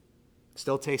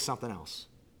 Still taste something else.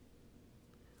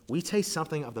 We taste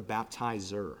something of the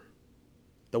baptizer,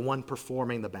 the one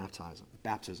performing the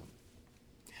baptism.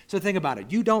 So think about it.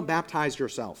 You don't baptize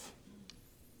yourself.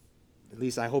 At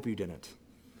least I hope you didn't.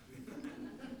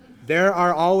 There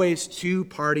are always two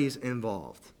parties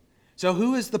involved. So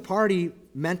who is the party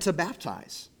meant to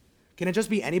baptize? Can it just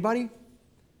be anybody?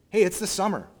 Hey, it's the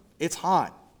summer. It's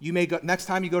hot. You may go, next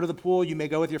time you go to the pool, you may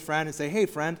go with your friend and say, hey,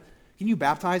 friend, can you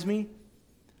baptize me?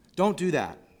 Don't do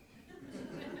that.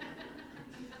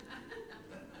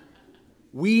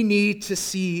 We need to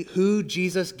see who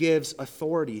Jesus gives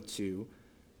authority to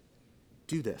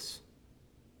do this.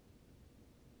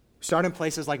 Start in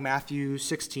places like Matthew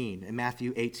 16 and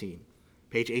Matthew 18,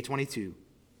 page 822.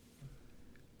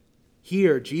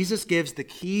 Here, Jesus gives the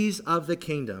keys of the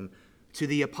kingdom to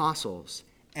the apostles,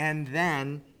 and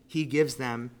then he gives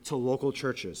them to local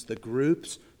churches, the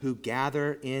groups who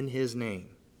gather in his name.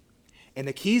 And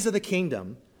the keys of the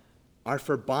kingdom are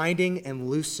for binding and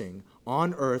loosing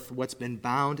on earth what's been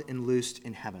bound and loosed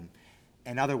in heaven.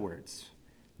 In other words,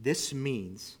 this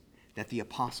means that the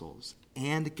apostles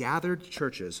and gathered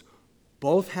churches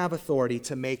both have authority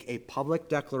to make a public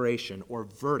declaration or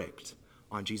verdict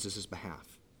on Jesus'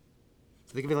 behalf.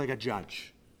 So think of it like a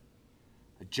judge.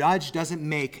 A judge doesn't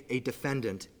make a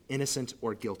defendant innocent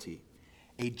or guilty.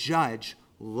 A judge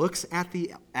looks at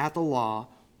the law,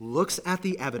 looks at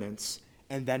the evidence,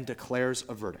 and then declares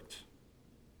a verdict.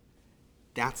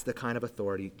 That's the kind of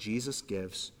authority Jesus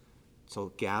gives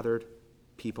to gathered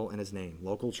people in his name,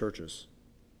 local churches.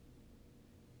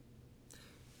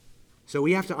 So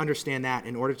we have to understand that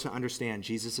in order to understand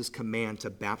Jesus' command to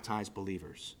baptize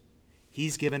believers.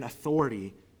 He's given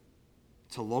authority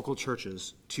to local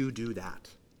churches to do that.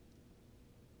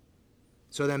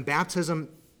 So then in baptism,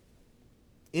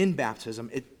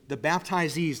 the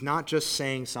baptizee is not just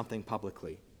saying something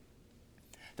publicly.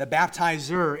 The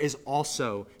baptizer is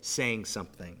also saying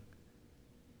something.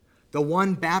 The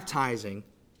one baptizing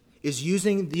is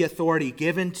using the authority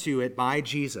given to it by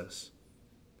Jesus.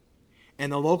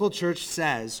 And the local church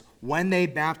says, when they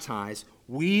baptize,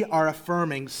 we are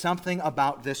affirming something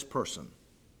about this person.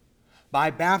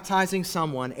 By baptizing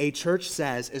someone, a church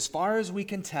says, as far as we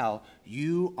can tell,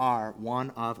 you are one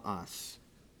of us.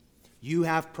 You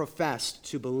have professed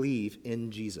to believe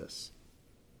in Jesus.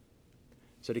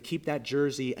 So to keep that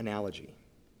jersey analogy,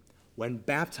 when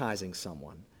baptizing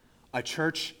someone, a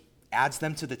church adds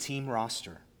them to the team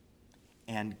roster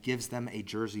and gives them a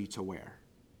jersey to wear.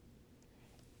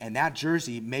 And that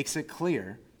jersey makes it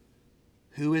clear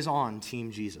who is on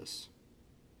Team Jesus.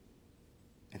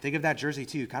 And think of that jersey,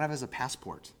 too, kind of as a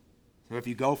passport. So if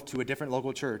you go to a different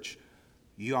local church,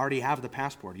 you already have the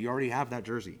passport. You already have that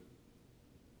jersey.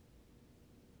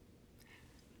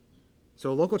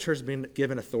 So a local church has been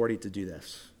given authority to do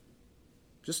this.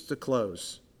 Just to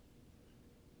close,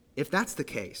 if that's the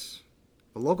case,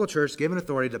 a local church given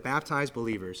authority to baptize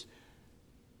believers,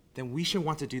 then we should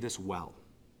want to do this well.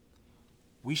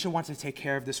 We should want to take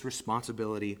care of this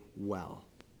responsibility well.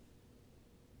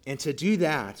 And to do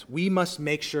that, we must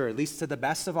make sure, at least to the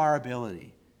best of our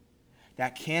ability,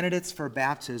 that candidates for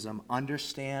baptism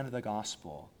understand the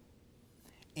gospel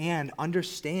and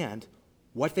understand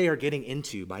what they are getting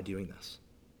into by doing this.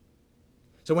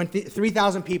 So when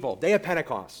 3,000 people, day of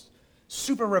Pentecost,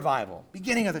 super revival,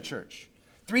 beginning of the church,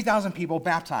 3,000 people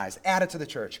baptized, added to the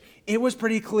church, it was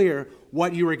pretty clear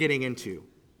what you were getting into.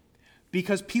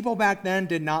 Because people back then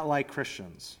did not like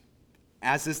Christians,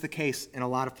 as is the case in a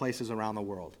lot of places around the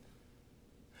world.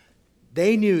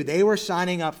 They knew they were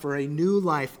signing up for a new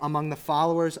life among the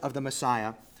followers of the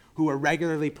Messiah who were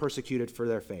regularly persecuted for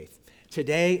their faith.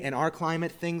 Today, in our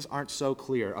climate, things aren't so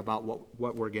clear about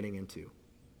what we're getting into.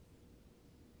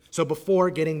 So before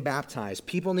getting baptized,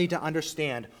 people need to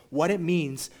understand what it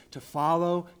means to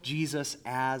follow Jesus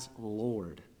as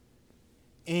Lord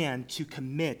and to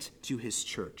commit to his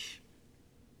church.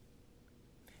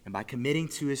 And by committing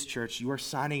to his church, you are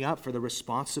signing up for the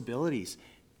responsibilities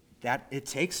that it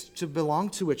takes to belong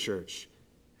to a church.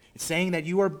 It's saying that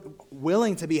you are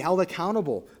willing to be held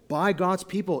accountable by God's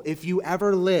people if you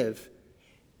ever live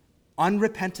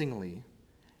unrepentingly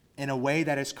in a way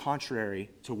that is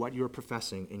contrary to what you are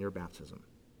professing in your baptism.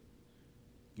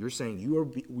 You're saying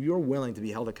you are willing to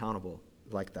be held accountable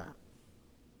like that.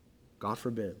 God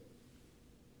forbid.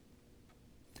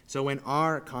 So in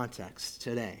our context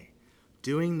today,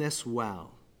 doing this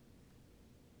well,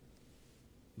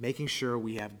 making sure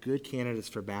we have good candidates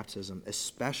for baptism,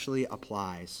 especially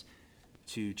applies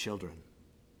to children.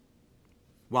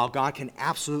 While God can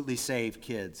absolutely save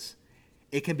kids,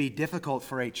 it can be difficult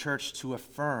for a church to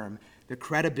affirm the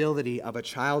credibility of a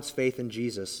child's faith in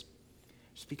Jesus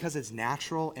just because it's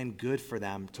natural and good for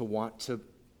them to want to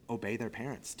obey their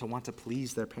parents, to want to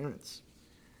please their parents.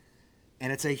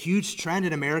 And it's a huge trend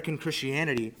in American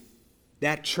Christianity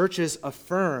that churches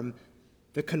affirm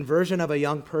the conversion of a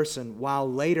young person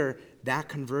while later that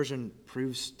conversion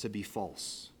proves to be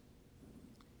false.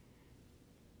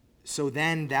 So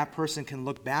then that person can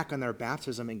look back on their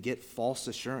baptism and get false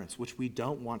assurance, which we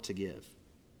don't want to give.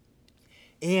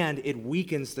 And it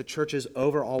weakens the church's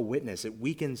overall witness. It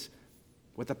weakens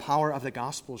what the power of the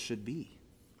gospel should be.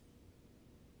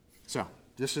 So,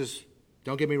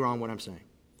 don't get me wrong what I'm saying.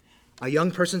 A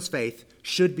young person's faith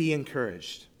should be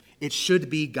encouraged. It should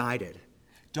be guided.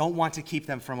 Don't want to keep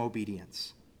them from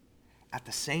obedience. At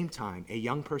the same time, a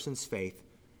young person's faith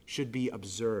should be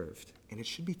observed and it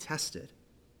should be tested,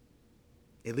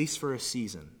 at least for a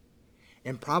season.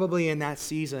 And probably in that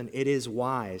season, it is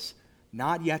wise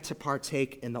not yet to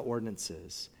partake in the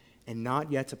ordinances and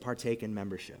not yet to partake in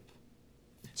membership.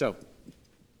 So,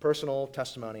 personal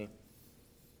testimony.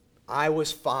 I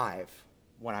was 5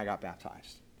 when I got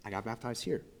baptized. I got baptized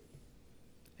here.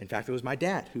 In fact, it was my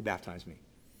dad who baptized me.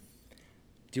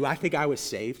 Do I think I was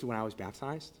saved when I was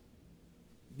baptized?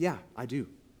 Yeah, I do.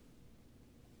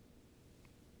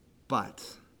 But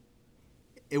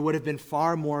it would have been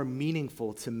far more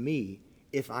meaningful to me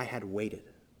if I had waited.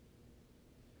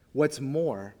 What's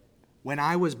more, when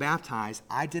I was baptized,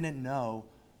 I didn't know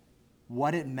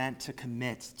what it meant to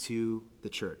commit to the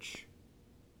church.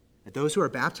 That those who are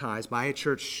baptized by a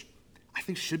church, I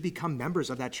think, should become members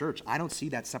of that church. I don't see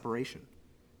that separation.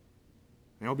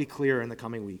 And it'll be clear in the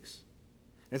coming weeks.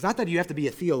 It's not that you have to be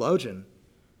a theologian,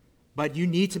 but you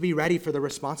need to be ready for the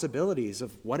responsibilities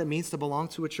of what it means to belong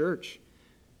to a church.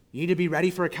 You need to be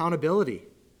ready for accountability.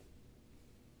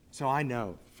 So I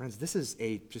know, friends, this is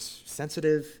a just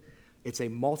sensitive, it's a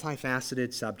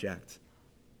multifaceted subject.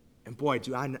 And boy,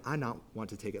 do I not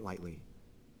want to take it lightly.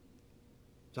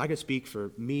 So I can speak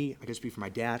for me, I can speak for my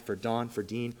dad, for Don, for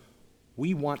Dean.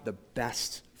 We want the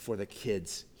best for the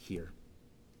kids here.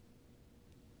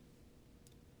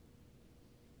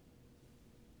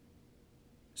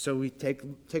 So we take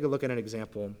a look at an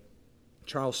example.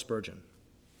 Charles Spurgeon.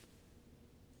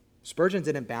 Spurgeon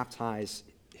didn't baptize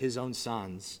his own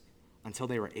sons until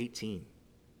they were 18,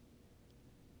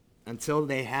 until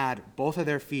they had both of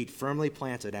their feet firmly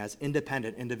planted as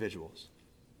independent individuals.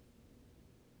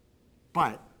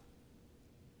 But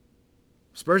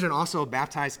Spurgeon also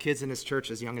baptized kids in his church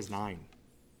as young as 9.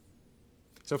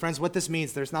 So friends, what this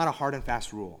means, there's not a hard and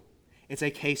fast rule. It's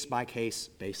a case-by-case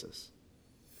basis.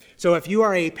 So if you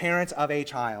are a parent of a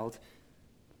child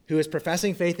who is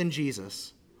professing faith in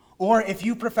Jesus, or if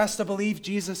you profess to believe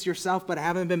Jesus yourself but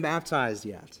haven't been baptized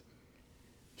yet,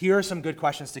 here are some good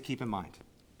questions to keep in mind.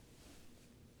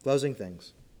 Closing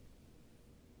things.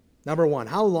 Number 1,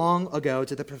 how long ago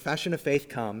did the profession of faith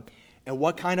come, and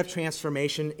what kind of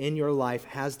transformation in your life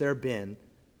has there been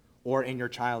or in your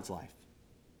child's life?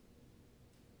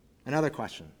 Another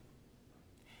question.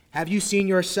 Have you seen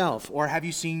yourself or have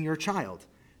you seen your child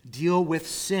deal with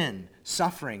sin,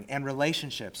 suffering, and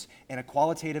relationships in a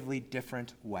qualitatively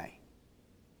different way?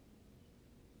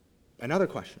 Another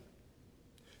question.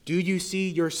 Do you see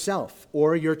yourself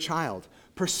or your child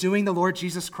pursuing the Lord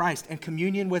Jesus Christ and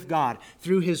communion with God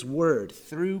through his word,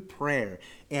 through prayer,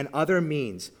 and other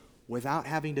means without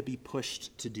having to be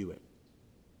pushed to do it?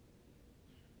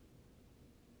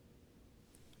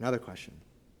 Another question.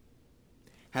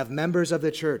 Have members of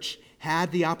the church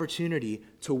had the opportunity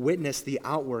to witness the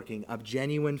outworking of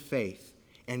genuine faith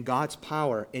and God's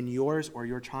power in yours or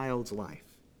your child's life?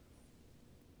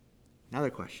 Another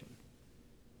question.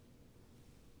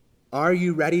 Are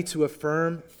you ready to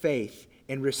affirm faith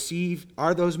and receive,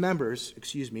 are those members,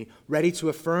 ready to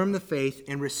affirm the faith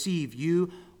and receive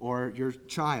you or your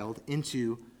child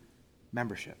into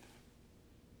membership?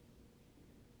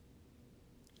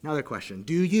 Another question.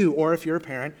 Do you, or if you're a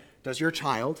parent, does your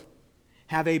child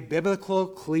have a biblical,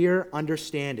 clear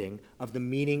understanding of the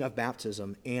meaning of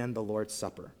baptism and the Lord's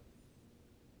Supper,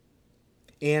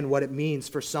 and what it means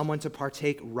for someone to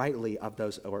partake rightly of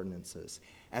those ordinances,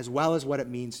 as well as what it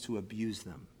means to abuse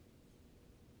them?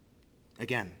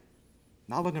 Again,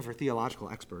 not looking for theological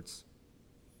experts,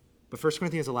 but 1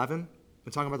 Corinthians 11,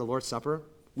 when talking about the Lord's Supper,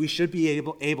 we should be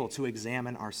able to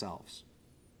examine ourselves.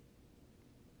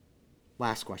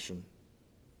 Last question.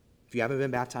 If you haven't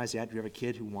been baptized yet, you have a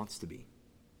kid who wants to be.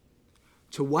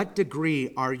 To what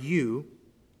degree are you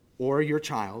or your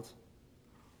child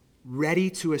ready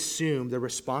to assume the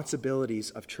responsibilities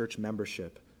of church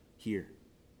membership here,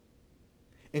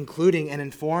 including an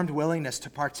informed willingness to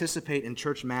participate in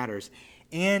church matters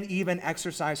and even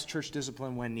exercise church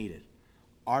discipline when needed?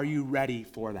 Are you ready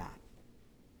for that?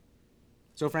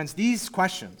 So friends, these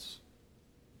questions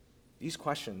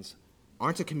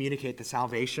aren't to communicate that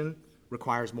salvation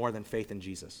requires more than faith in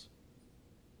Jesus.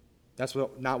 That's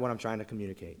not what I'm trying to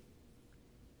communicate.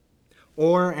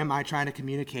 Or am I trying to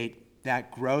communicate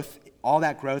that growth, all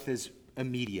that growth is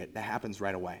immediate, that happens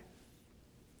right away?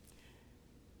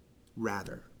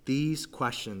 Rather, these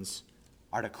questions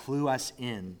are to clue us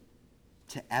in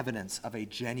to evidence of a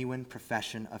genuine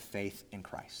profession of faith in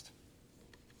Christ.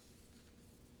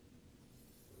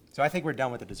 So I think we're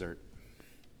done with the dessert.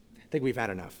 I think we've had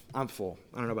enough. I'm full.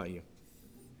 I don't know about you.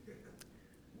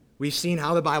 We've seen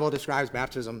how the Bible describes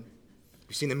baptism.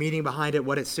 We've seen the meaning behind it,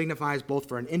 what it signifies both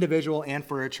for an individual and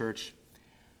for a church.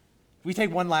 If we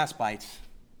take one last bite,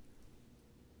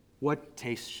 what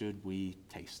taste should we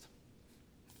taste?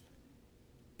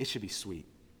 It should be sweet.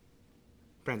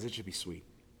 Friends, it should be sweet.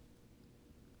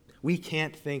 We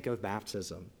can't think of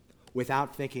baptism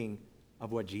without thinking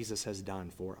of what Jesus has done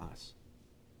for us.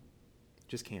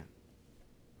 Just can't.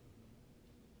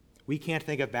 We can't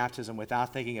think of baptism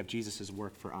without thinking of Jesus'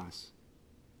 work for us.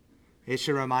 It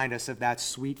should remind us of that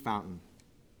sweet fountain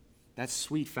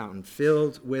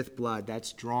filled with blood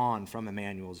that's drawn from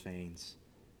Emmanuel's veins.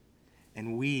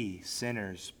 And we,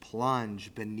 sinners,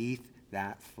 plunge beneath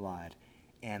that flood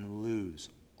and lose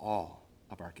all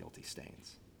of our guilty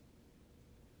stains.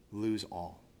 Lose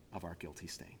all of our guilty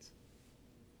stains.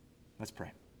 Let's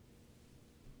pray.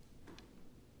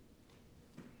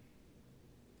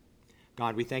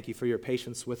 God, we thank you for your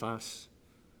patience with us.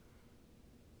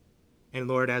 And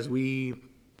Lord, as we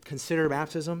consider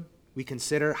baptism, we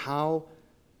consider how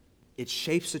it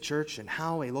shapes the church and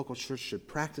how a local church should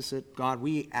practice it. God,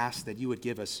 we ask that you would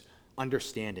give us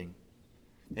understanding,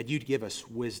 that you'd give us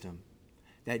wisdom,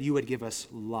 that you would give us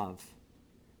love.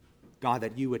 God,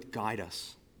 that you would guide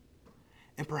us.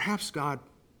 And perhaps, God,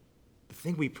 the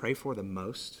thing we pray for the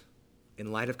most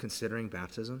in light of considering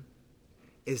baptism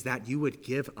is that you would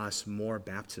give us more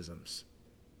baptisms.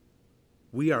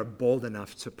 we are bold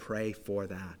enough to pray for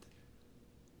that.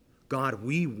 God,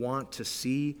 we want to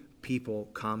see people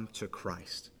come to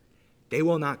Christ. They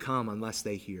will not come unless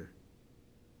they hear.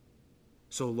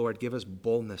 So, Lord, give us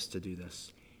boldness to do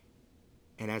this.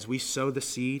 And as we sow the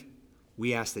seed,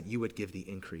 we ask that you would give the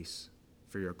increase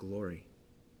for your glory.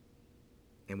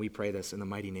 And we pray this in the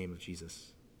mighty name of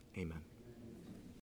Jesus. Amen.